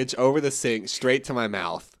package over the sink straight to my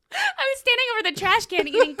mouth. I was standing over the trash can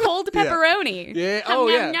eating cold pepperoni. Yeah. Oh,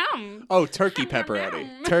 yeah. Oh, turkey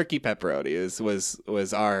pepperoni. Turkey pepperoni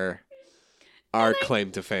was our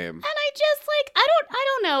claim to fame. And I just I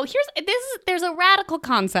don't know. There's a radical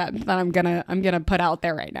concept that I'm gonna put out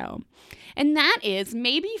there right now. And that is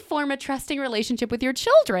maybe form a trusting relationship with your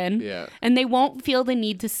children. Yeah. And they won't feel the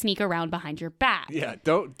need to sneak around behind your back. Yeah,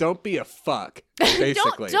 don't be a fuck,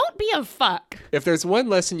 basically. don't be a fuck. If there's one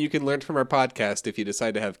lesson you can learn from our podcast if you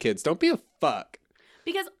decide to have kids, don't be a fuck.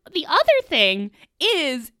 Because the other thing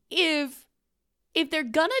is if they're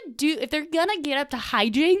gonna get up to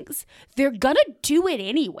hijinks, they're gonna do it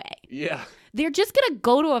anyway. Yeah. They're just going to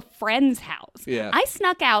go to a friend's house. Yeah. I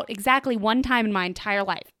snuck out exactly one time in my entire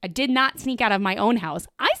life. I did not sneak out of my own house.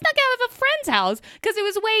 I snuck out of a friend's house because it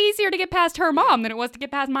was way easier to get past her mom than it was to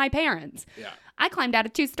get past my parents. Yeah. I climbed out a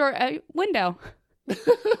 2-story window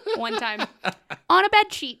one time on a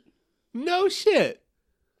bed sheet. No shit.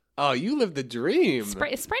 Oh, you lived the dream.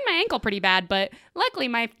 Sprained my ankle pretty bad, but luckily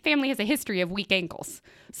my family has a history of weak ankles.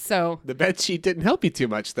 So the bed sheet didn't help you too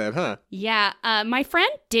much then, huh? Yeah. My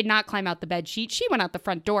friend did not climb out the bed sheet. She went out the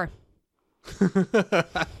front door.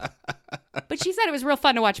 But she said it was real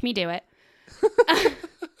fun to watch me do it.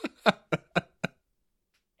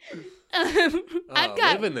 I've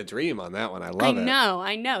got living the dream on that one. I love it.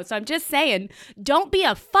 I know. So I'm just saying, don't be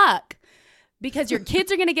a fuck, because your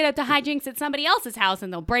kids are going to get up to hijinks at somebody else's house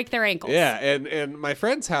and they'll break their ankles. Yeah, and my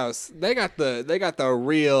friend's house, they got the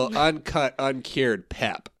real uncut, uncured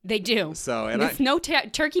pep. They do. So and there's no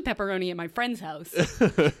turkey pepperoni at my friend's house.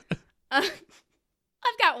 I've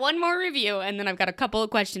got one more review, and then I've got a couple of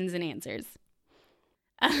questions and answers.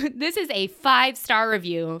 This is a 5-star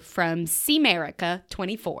review from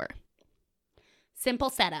Cmerica24. Simple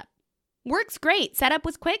setup. Works great. Setup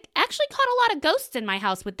was quick. Actually caught a lot of ghosts in my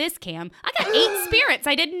house with this cam. I got 8 spirits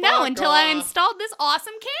I didn't know until I installed this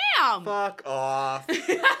awesome cam. Fuck off.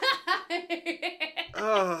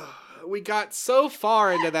 We got so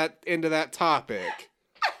far into that topic.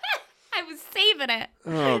 I was saving it.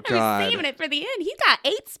 Oh, God. I was saving it for the end. He got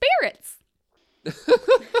 8 spirits.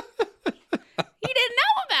 He didn't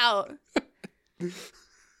know about.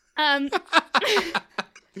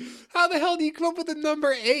 How the hell do you come up with the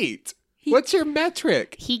number 8? What's your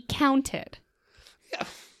metric? He counted. Yeah.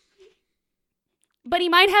 But he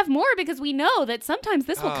might have more, because we know that sometimes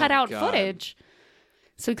this will cut out footage.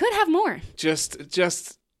 So he could have more. Just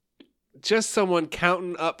someone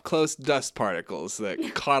counting up close dust particles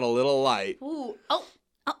that caught a little light. Ooh. Oh,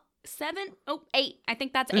 7. Oh, 8. I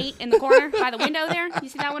think that's 8 in the corner by the window there. You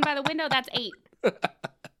see that one by the window? That's 8.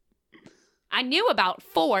 I knew about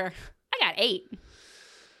 4. I got 8.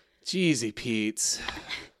 Jeezy Pete's.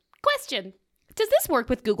 Question. Does this work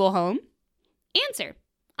with Google Home? Answer.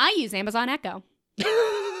 I use Amazon Echo.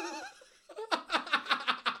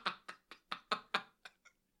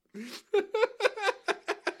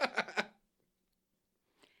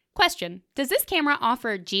 Question. Does this camera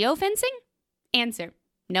offer geofencing? Answer.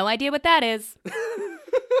 No idea what that is.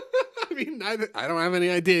 I mean, I don't have any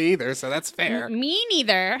idea either, so that's fair. Me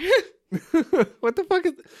neither. What the fuck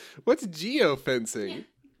what's geofencing?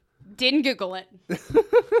 Didn't Google it.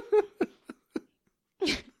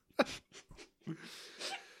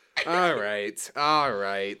 All right.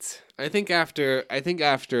 I think after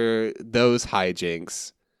those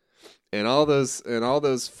hijinks and all those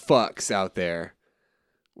fucks out there,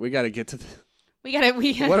 we got to get to we gotta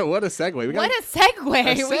what a segue. What a segue.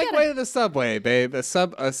 A segue to the subway, babe.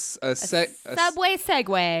 Subway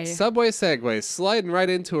segue. Subway segue. Sliding right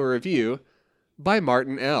into a review by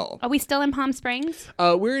Martin L. Are we still in Palm Springs?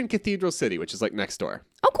 We're in Cathedral City, which is like next door.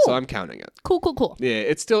 Oh, cool. So I'm counting it. Cool. Yeah,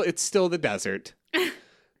 it's still the desert.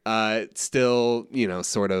 It's still,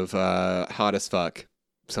 sort of hot as fuck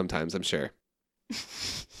sometimes, I'm sure.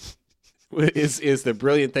 is the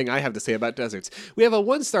brilliant thing I have to say about deserts. We have a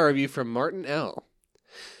 1-star review from Martin L.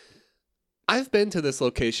 I've been to this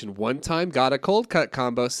location one time, got a cold cut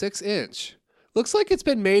combo 6-inch. Looks like it's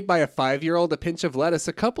been made by a 5-year-old, a pinch of lettuce,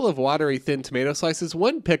 a couple of watery thin tomato slices,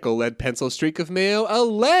 1 pickle, lead pencil streak of mayo, a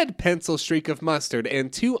lead pencil streak of mustard,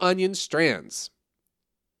 and 2 onion strands.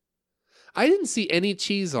 I didn't see any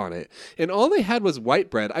cheese on it, and all they had was white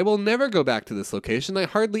bread. I will never go back to this location. I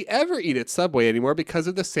hardly ever eat at Subway anymore because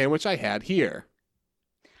of the sandwich I had here.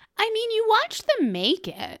 I mean, you watched them make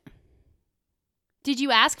it. Did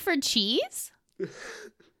you ask for cheese?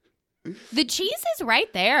 The cheese is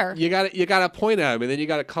right there. You gotta point at him, and then you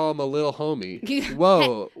gotta call him a little homie.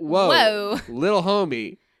 Whoa, little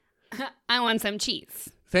homie. I want some cheese.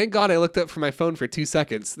 Thank God I looked up from my phone for 2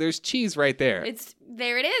 seconds. There's cheese right there.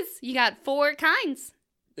 There it is. You got 4 kinds.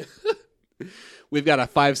 We've got a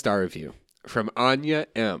 5-star review from Anya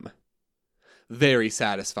M. Very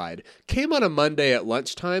satisfied. Came on a Monday at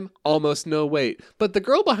lunchtime, almost no wait, but the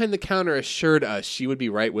girl behind the counter assured us she would be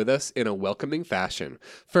right with us in a welcoming fashion.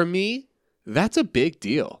 For me, that's a big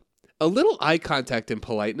deal. A little eye contact and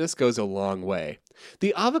politeness goes a long way.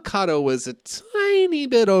 The avocado was a tiny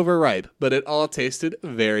bit overripe, but it all tasted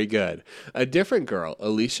very good. A different girl,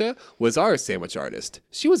 Alicia, was our sandwich artist.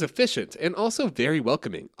 She was efficient and also very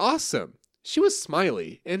welcoming. Awesome. She was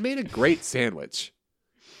smiley and made a great sandwich.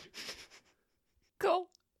 Cool.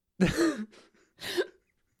 It's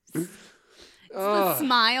the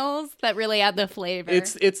smiles that really add the flavor.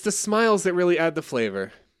 It's the smiles that really add the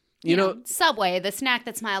flavor. You know, Subway, the snack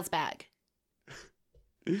that smiles back.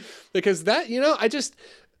 Because that,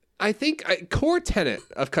 I think core tenet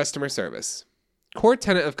of customer service.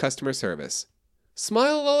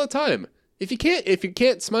 Smile all the time. If you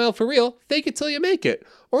can't smile for real, fake it till you make it,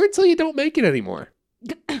 or until you don't make it anymore.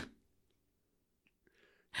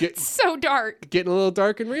 So dark. Getting a little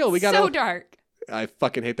dark and real. Dark. I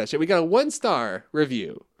fucking hate that shit. We got a 1-star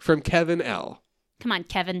review from Kevin L. Come on,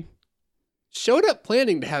 Kevin. Showed up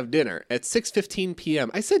planning to have dinner at 6:15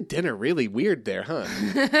 p.m. I said dinner really weird there, huh?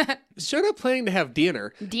 Showed up planning to have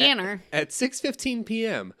dinner. At 6:15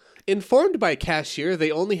 p.m. Informed by cashier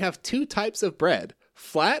they only have 2 types of bread,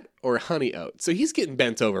 flat or honey oat. So he's getting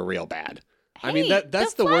bent over real bad. Hey, I mean,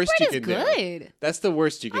 that's the worst you can do. That's the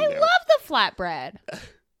worst you can do. I love the flatbread.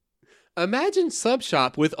 Imagine Sub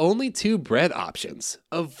Shop with only 2 bread options.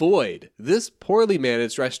 Avoid this poorly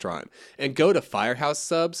managed restaurant and go to Firehouse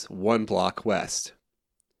Subs 1 block west.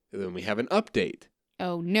 And then we have an update.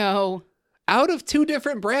 Oh, no. Out of 2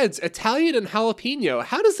 different breads, Italian and jalapeno,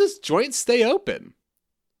 how does this joint stay open?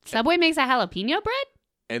 Subway makes a jalapeno bread?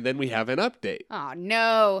 And then we have an update. Oh,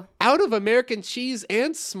 no. Out of American cheese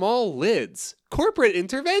and small lids. Corporate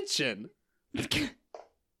intervention. How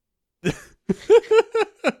many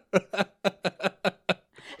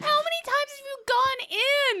times have you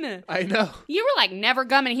gone in? I know. You were like, never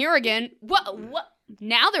coming here again. What?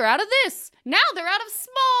 Now they're out of this. Now they're out of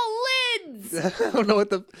small lids. I don't know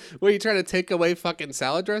what are you trying to take away fucking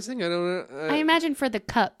salad dressing? I don't know. I imagine for the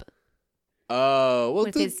cup. Oh, well,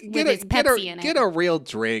 with his Pepsi in it. Get a real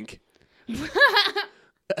drink.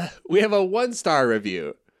 We have a 1-star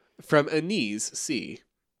review from Anise C.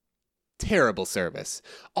 Terrible service.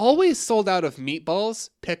 Always sold out of meatballs,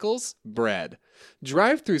 pickles, bread.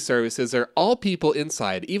 Drive-through services are all people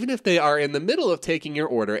inside, even if they are in the middle of taking your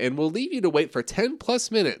order, and will leave you to wait for 10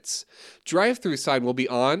 plus minutes. Drive-through sign will be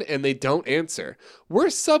on, and they don't answer.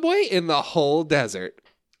 Worst Subway in the whole desert.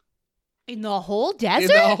 In the whole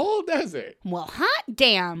desert? In the whole desert. Well, hot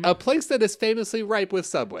damn. A place that is famously ripe with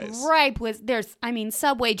Subways.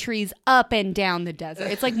 Subway trees up and down the desert.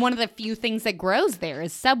 It's like one of the few things that grows there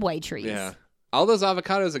is Subway trees. Yeah. All those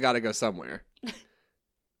avocados have got to go somewhere.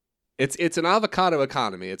 It's an avocado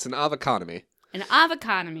economy. It's an avoconomy. An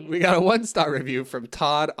avoconomy. We got a 1-star review from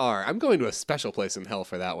Todd R. I'm going to a special place in hell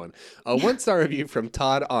for that one. A 1-star review from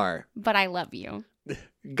Todd R. But I love you.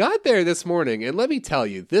 Got there this morning, and let me tell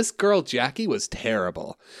you, this girl Jackie was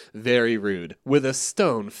terrible. Very rude, with a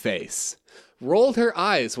stone face. Rolled her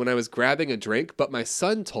eyes when I was grabbing a drink, but my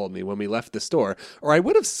son told me when we left the store, or I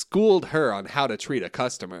would have schooled her on how to treat a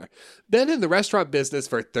customer. Been in the restaurant business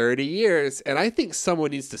for 30 years, and I think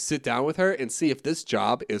someone needs to sit down with her and see if this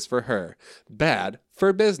job is for her. Bad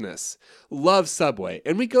for business. Love Subway,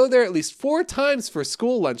 and we go there at least 4 times for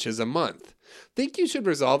school lunches a month. Think you should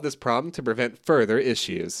resolve this problem to prevent further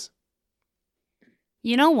issues.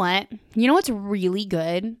 You know what? You know what's really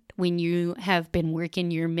good when you have been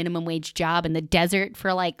working your minimum wage job in the desert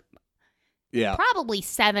for probably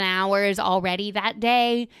 7 hours already that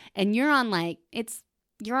day, and you're on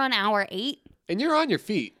hour 8. And you're on your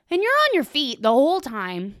feet. And you're on your feet the whole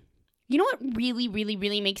time. You know what really, really,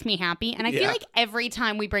 really makes me happy? And I feel like every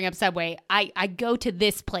time we bring up Subway, I go to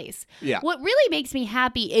this place. Yeah. What really makes me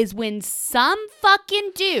happy is when some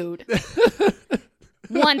fucking dude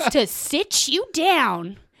wants to sit you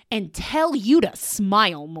down and tell you to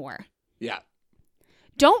smile more. Yeah.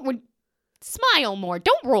 Smile more.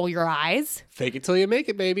 Don't roll your eyes. Fake it till you make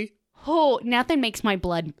it, baby. Oh, nothing makes my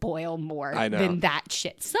blood boil more than that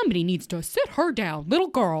shit. Somebody needs to sit her down, little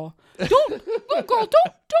girl. Don't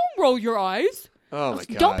roll your eyes. Oh my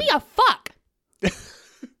God. Don't be a fuck.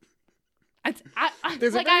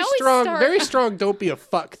 There's a very strong "don't be a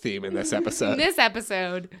fuck" theme in this episode.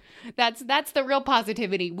 That's the real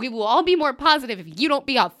positivity. We will all be more positive if you don't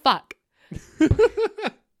be a fuck. I'm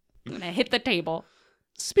gonna hit the table.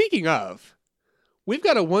 Speaking of, we've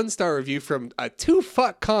got a 1-star review from a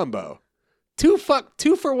 2-fuck combo. 2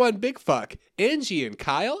 for 1 big fuck. Angie and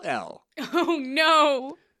Kyle L. Oh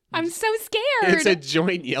no. I'm so scared. It's a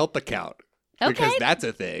joint Yelp account. Okay. Because that's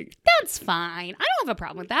a thing. That's fine. I don't have a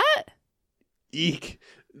problem with that. Eek.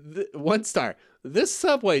 1 star. This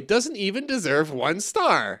Subway doesn't even deserve 1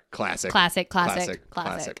 star. Classic.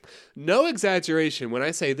 No exaggeration when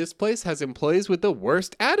I say this place has employees with the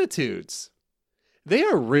worst attitudes. They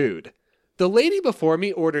are rude. The lady before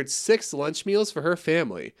me ordered 6 lunch meals for her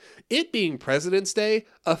family. It being President's Day,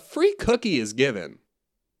 a free cookie is given.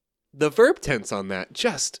 The verb tense on that,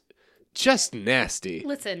 just nasty.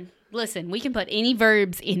 Listen, we can put any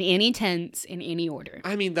verbs in any tense in any order.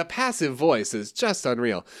 I mean, the passive voice is just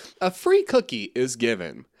unreal. A free cookie is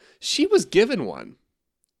given. She was given one.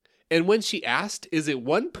 And when she asked, is it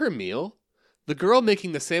 1 per meal? The girl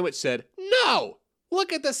making the sandwich said, no!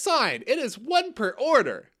 Look at the sign. It is 1 per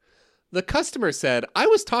order. The customer said, I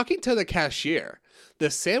was talking to the cashier. The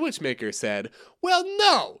sandwich maker said, well,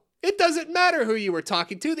 no. It doesn't matter who you were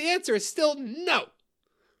talking to. The answer is still no.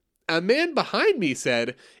 A man behind me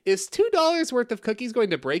said, is $2 worth of cookies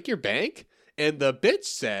going to break your bank? And the bitch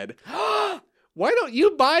said, why don't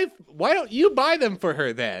you buy them for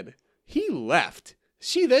her then? He left.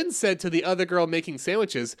 She then said to the other girl making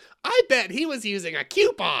sandwiches, I bet he was using a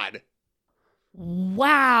coupon.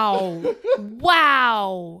 Wow.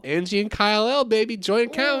 Wow. Angie and Kyle L, baby.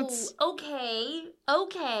 Joint counts. Ooh,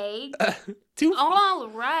 okay. All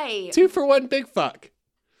right. 2 for 1 big fuck.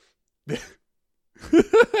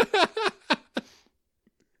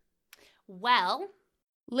 Well,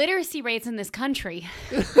 literacy rates in this country.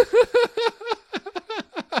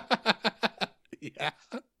 Yeah.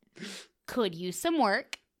 Could use some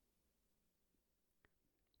work.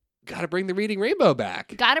 Gotta bring the Reading Rainbow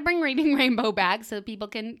back. Gotta bring Reading Rainbow back so people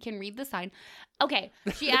can read the sign. Okay,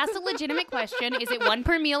 she asked a legitimate question. Is it 1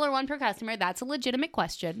 per meal or 1 per customer? That's a legitimate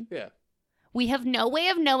question. Yeah. We have no way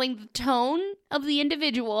of knowing the tone of the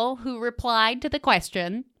individual who replied to the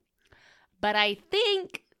question. But I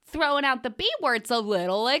think throwing out the B word's a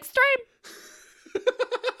little extreme.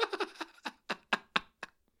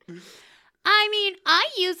 I mean, I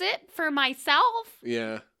use it for myself.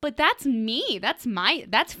 Yeah. But that's me. That's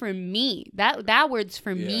for me. That word's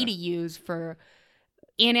for me to use for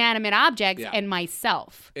inanimate objects and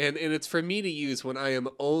myself. And it's for me to use when I am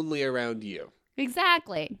only around you.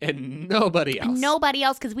 Exactly. And nobody else. Nobody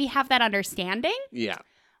else, because we have that understanding. Yeah.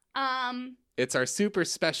 It's our super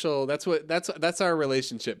special. That's our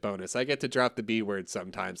relationship bonus. I get to drop the B word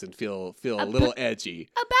sometimes and feel a little edgy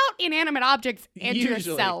about inanimate objects and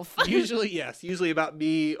yourself. Usually, yes. Usually about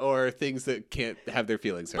me or things that can't have their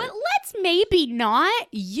feelings hurt. But let's maybe not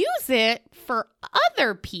use it for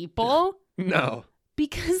other people. No,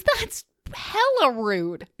 because that's hella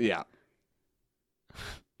rude. Yeah.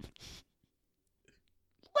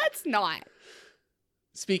 Let's not.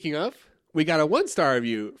 Speaking of, we got a 1-star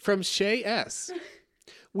review from Shay S.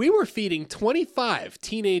 We were feeding 25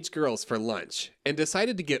 teenage girls for lunch and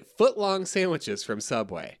decided to get foot-long sandwiches from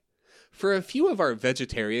Subway. For a few of our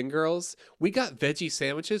vegetarian girls, we got veggie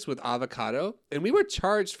sandwiches with avocado, and we were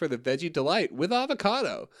charged for the Veggie Delight with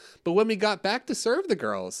avocado. But when we got back to serve the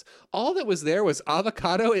girls, all that was there was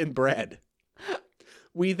avocado and bread.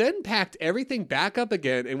 We then packed everything back up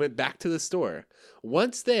again and went back to the store.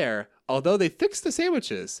 Once there, although they fixed the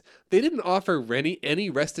sandwiches, they didn't offer any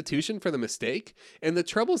restitution for the mistake and the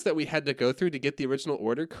troubles that we had to go through to get the original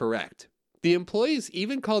order correct. The employees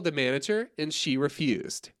even called the manager, and she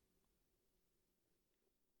refused.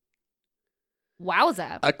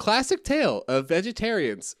 Wowza. A classic tale of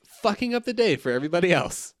vegetarians fucking up the day for everybody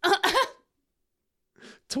else.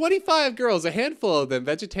 25 girls, a handful of them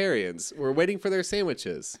vegetarians, were waiting for their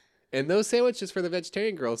sandwiches. And those sandwiches for the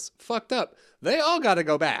vegetarian girls fucked up. They all got to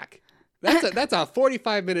go back. That's a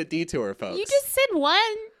 45-minute detour, folks. You just said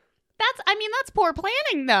one. That's poor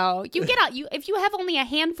planning, though. You get out. If you have only a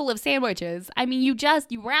handful of sandwiches,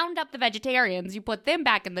 you round up the vegetarians, you put them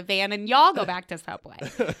back in the van, and y'all go back to Subway.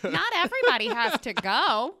 Not everybody has to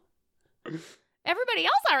go. Everybody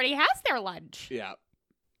else already has their lunch. Yeah.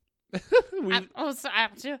 I'm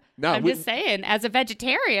just saying, as a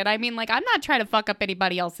vegetarian, I'm not trying to fuck up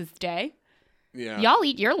anybody else's day. Yeah. Y'all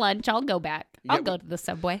eat your lunch. I'll go back. I'll go to the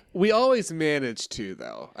Subway. We always manage to,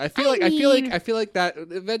 though. I feel like that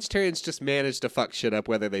vegetarians just manage to fuck shit up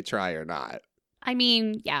whether they try or not.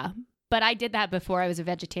 Yeah. But I did that before I was a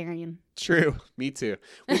vegetarian. True. Me too.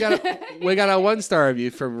 We got a 1-star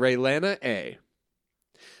review from Raylana A.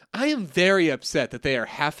 I am very upset that they are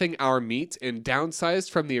halving our meat and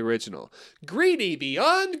downsized from the original. Greedy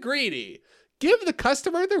beyond greedy. Give the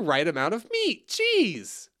customer the right amount of meat.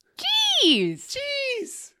 Jeez.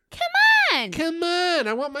 Come on.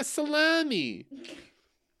 I want my salami.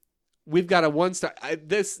 We've got a 1-star.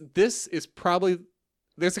 This is probably...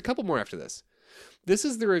 There's a couple more after this. This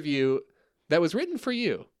is the review that was written for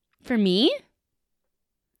you. For me?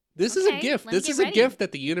 This is a gift. This is a gift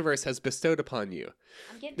that the universe has bestowed upon you.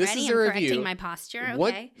 I'm getting ready. I'm correcting my posture.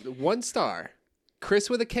 Okay. 1 star. Chris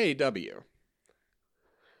with a KW.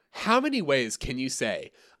 How many ways can you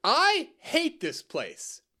say, I hate this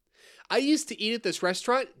place? I used to eat at this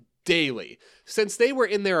restaurant daily, since they were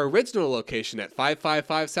in their original location at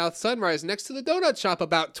 555 South Sunrise next to the donut shop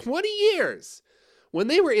about 20 years. When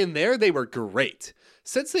they were in there, they were great.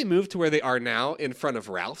 Since they moved to where they are now in front of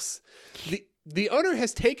Ralph's, the owner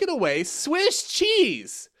has taken away Swiss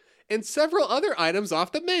cheese and several other items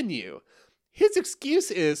off the menu. His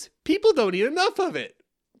excuse is people don't eat enough of it.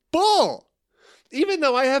 Bull! Even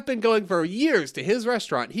though I have been going for years to his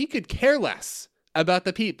restaurant, he could care less about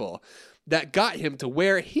the people that got him to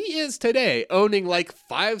where he is today, owning like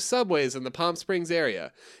 5 Subways in the Palm Springs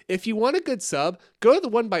area. If you want a good sub, go to the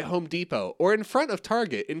one by Home Depot or in front of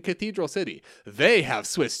Target in Cathedral City. They have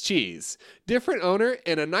Swiss cheese. Different owner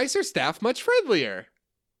and a nicer staff, much friendlier.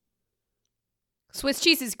 Swiss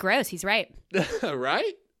cheese is gross. He's right.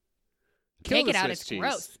 Right? Take it out. It's cheese.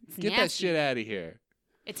 Gross. It's Get nasty. That shit out of here.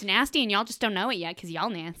 It's nasty, and y'all just don't know it yet because y'all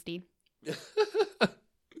nasty.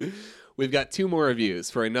 We've got 2 more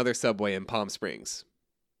reviews for another Subway in Palm Springs.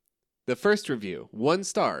 The first review, 1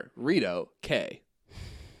 star, Rito K.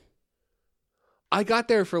 I got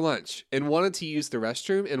there for lunch and wanted to use the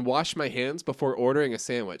restroom and wash my hands before ordering a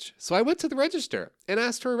sandwich, so I went to the register and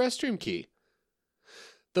asked for a restroom key.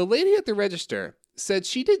 The lady at the register said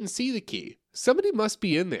she didn't see the key. Somebody must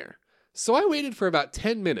be in there. So I waited for about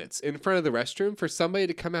 10 minutes in front of the restroom for somebody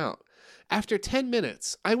to come out. After 10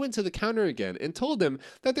 minutes, I went to the counter again and told them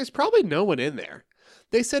that there's probably no one in there.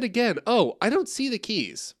 They said again, "Oh, I don't see the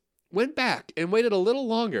keys." Went back and waited a little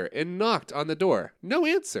longer and knocked on the door. No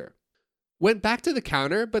answer. Went back to the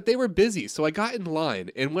counter, but they were busy, so I got in line,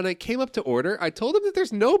 and when I came up to order, I told them that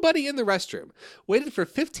there's nobody in the restroom. Waited for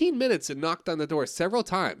 15 minutes and knocked on the door several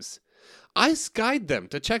times. I skied them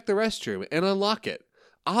to check the restroom and unlock it.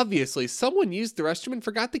 Obviously, someone used the restroom and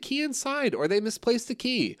forgot the key inside, or they misplaced the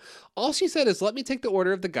key. All she said is, "Let me take the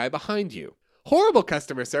order of the guy behind you." Horrible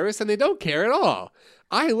customer service, and they don't care at all.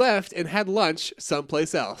 I left and had lunch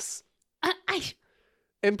someplace else.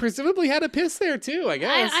 And presumably had a piss there too, I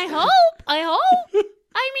guess. I hope.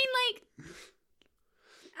 I mean, like,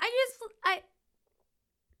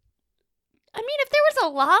 I mean, if there was a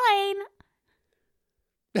line,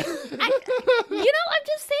 I'm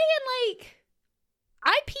just saying, like,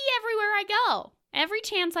 I pee everywhere I go. Every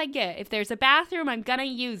chance I get. If there's a bathroom, I'm gonna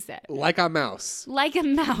use it. Like a mouse. Like a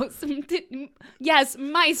mouse. Yes,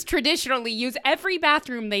 mice traditionally use every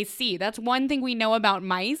bathroom they see. That's one thing we know about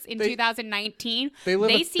mice in 2019.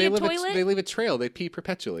 They see a toilet. They leave a trail. They pee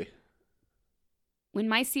perpetually. When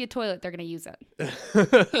mice see a toilet, they're gonna use it.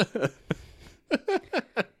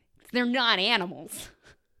 They're not animals.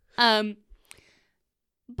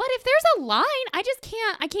 But if there's a line, I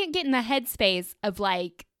can't get in the headspace of,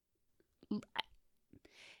 like,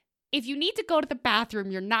 if you need to go to the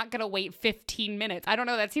bathroom, you're not going to wait 15 minutes. I don't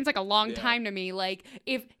know. That seems like a long time to me. Like,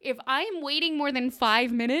 if I'm waiting more than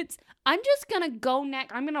 5 minutes, I'm just going to go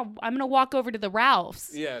next. I'm going to walk over to the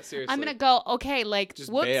Ralph's. Yeah, seriously. I'm going to go, okay, like,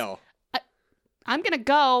 just bail. I'm going to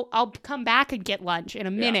go. I'll come back and get lunch in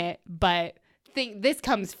a minute, but this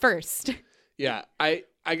comes first. Yeah,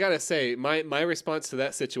 I gotta say, my response to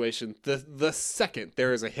that situation, the second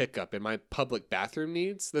there is a hiccup in my public bathroom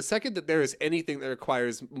needs, the second that there is anything that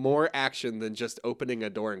requires more action than just opening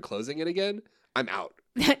a door and closing it again, I'm out.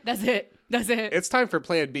 That's it. It's time for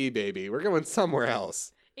plan B, baby. We're going somewhere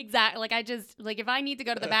else. Exactly. Like, if I need to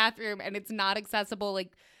go to the bathroom and it's not accessible,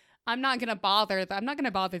 like, I'm not gonna bother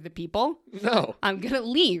the people. No. I'm gonna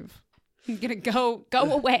leave. I'm gonna go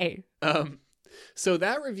away. So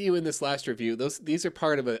that review and this last review, these are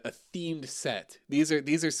part of a themed set. These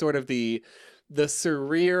are sort of the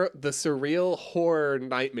surreal horror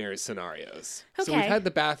nightmare scenarios. Okay. So we've had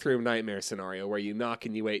the bathroom nightmare scenario where you knock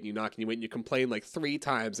and you wait and you knock and you wait and you complain like 3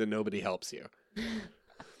 times and nobody helps you.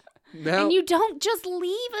 Now, and you don't just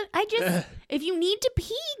leave. If you need to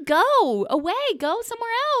pee, go away. Go somewhere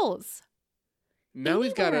else. Now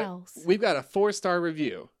we've got a 4-star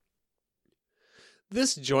review.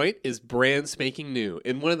 This joint is brand spanking new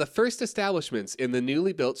in one of the first establishments in the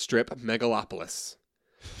newly built strip Megalopolis.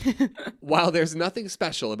 While there's nothing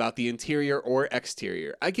special about the interior or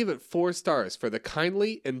exterior, I give it 4 stars for the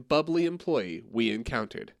kindly and bubbly employee we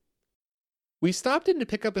encountered. We stopped in to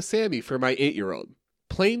pick up a Sammy for my 8-year-old.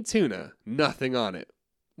 Plain tuna, nothing on it.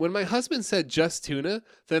 When my husband said just tuna,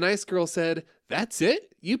 the nice girl said, "That's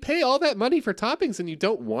it? You pay all that money for toppings and you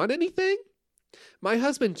don't want anything?" My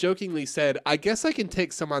husband jokingly said, "I guess I can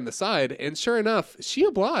take some on the side," and sure enough, she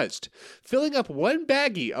obliged, filling up 1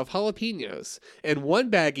 baggie of jalapenos and 1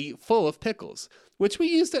 baggie full of pickles, which we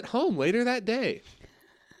used at home later that day.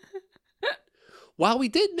 While we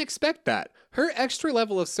didn't expect that, her extra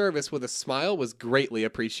level of service with a smile was greatly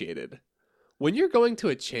appreciated. When you're going to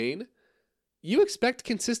a chain, you expect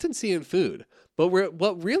consistency in food, but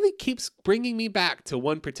what really keeps bringing me back to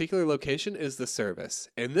one particular location is the service,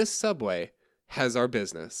 and this Subway has our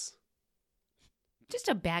business. Just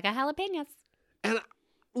a bag of jalapenos. And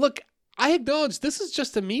look, I acknowledge this is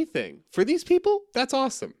just a me thing. For these people, that's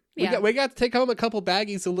awesome. Yeah. We got to take home a couple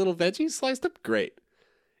baggies of little veggies sliced up. Great.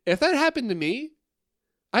 If that happened to me,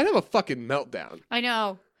 I'd have a fucking meltdown. I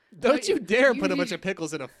know. Don't you dare put a bunch of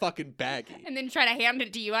pickles in a fucking baggie. And then try to hand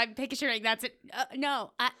it to you. I'm picturing that's it.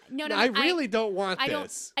 No. I really don't want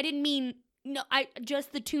this. I didn't mean, no,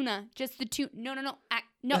 just the tuna. Just the tuna. No.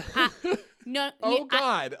 No. Oh,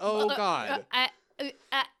 God.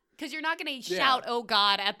 Because you're not going to shout, "Oh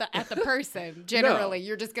God," at the person. Generally,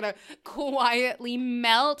 You're just going to quietly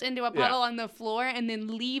melt into a puddle on the floor and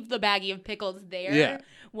then leave the baggie of pickles there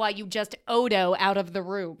while you just Odo out of the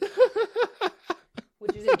room.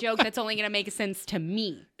 Which is a joke that's only going to make sense to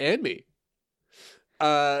me and me.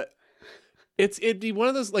 It'd be one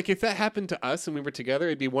of those, like, if that happened to us and we were together,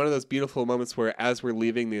 it'd be one of those beautiful moments where, as we're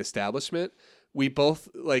leaving the establishment, we both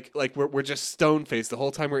we're just stone faced the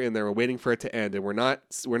whole time we're in there. We're waiting for it to end, and we're not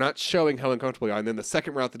showing how uncomfortable we are. And then the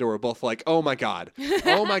second we're out the door, we're both like, "Oh my god,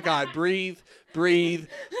 breathe,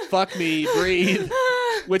 fuck me, breathe,"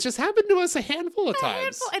 which has happened to us a handful of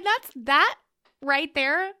times. And that right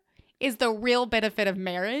there is the real benefit of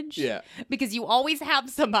marriage. Yeah. Because you always have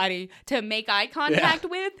somebody to make eye contact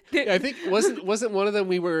with. I think wasn't one of them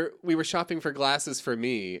we were shopping for glasses for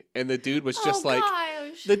me, and the dude was just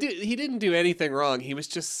the dude, he didn't do anything wrong. He was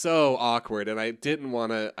just so awkward, and I didn't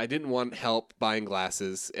want help buying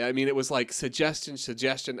glasses. I mean, it was like suggestion.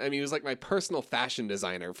 I mean, he was like my personal fashion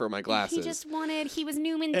designer for my glasses. He was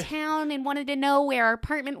new in town and wanted to know where our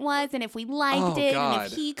apartment was and if we liked it and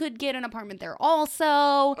if he could get an apartment there also.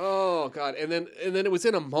 Oh God. And then it was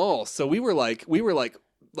in a mall. So we were like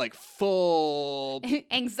full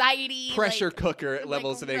anxiety, pressure cooker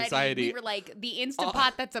levels of anxiety. We were like the Instant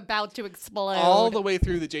Pot that's about to explode. All the way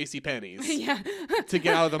through the JCPenney's to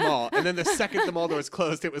get out of the mall. And then the second the mall doors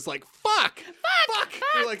closed, it was like, fuck.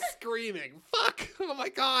 We're like screaming, fuck. Oh my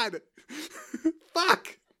God.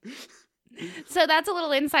 Fuck. So that's a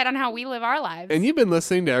little insight on how we live our lives. And you've been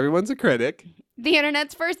listening to Everyone's a Critic, the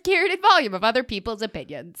internet's first curated volume of other people's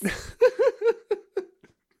opinions.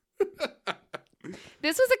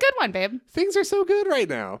 This was a good one, babe. Things are so good right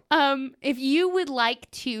now. If you would like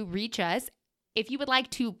to reach us,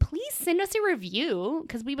 please send us a review,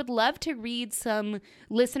 because we would love to read some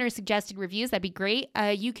listener-suggested reviews. That'd be great.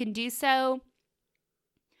 You can do so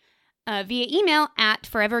via email at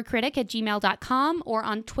forevercritic@gmail.com or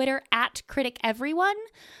on Twitter @criticeveryone.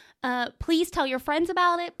 Please tell your friends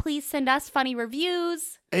about it. Please send us funny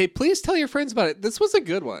reviews. Hey, please tell your friends about it. This was a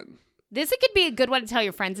good one. This could be a good one to tell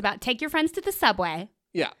your friends about. Take your friends to the subway.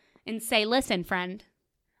 Yeah. And say, "Listen, friend,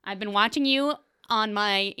 I've been watching you on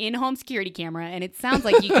my in-home security camera, and it sounds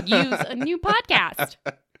like you could use a new podcast."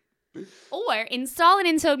 Or install an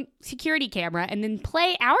in-home security camera and then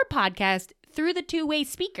play our podcast through the two-way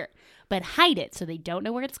speaker, but hide it so they don't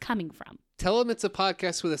know where it's coming from. Tell them it's a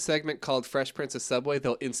podcast with a segment called Fresh Prince of Subway.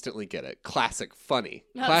 They'll instantly get it. Classic funny.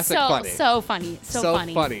 So funny. So funny. So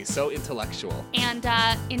funny. So intellectual. And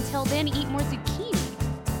until then, eat more zucchini.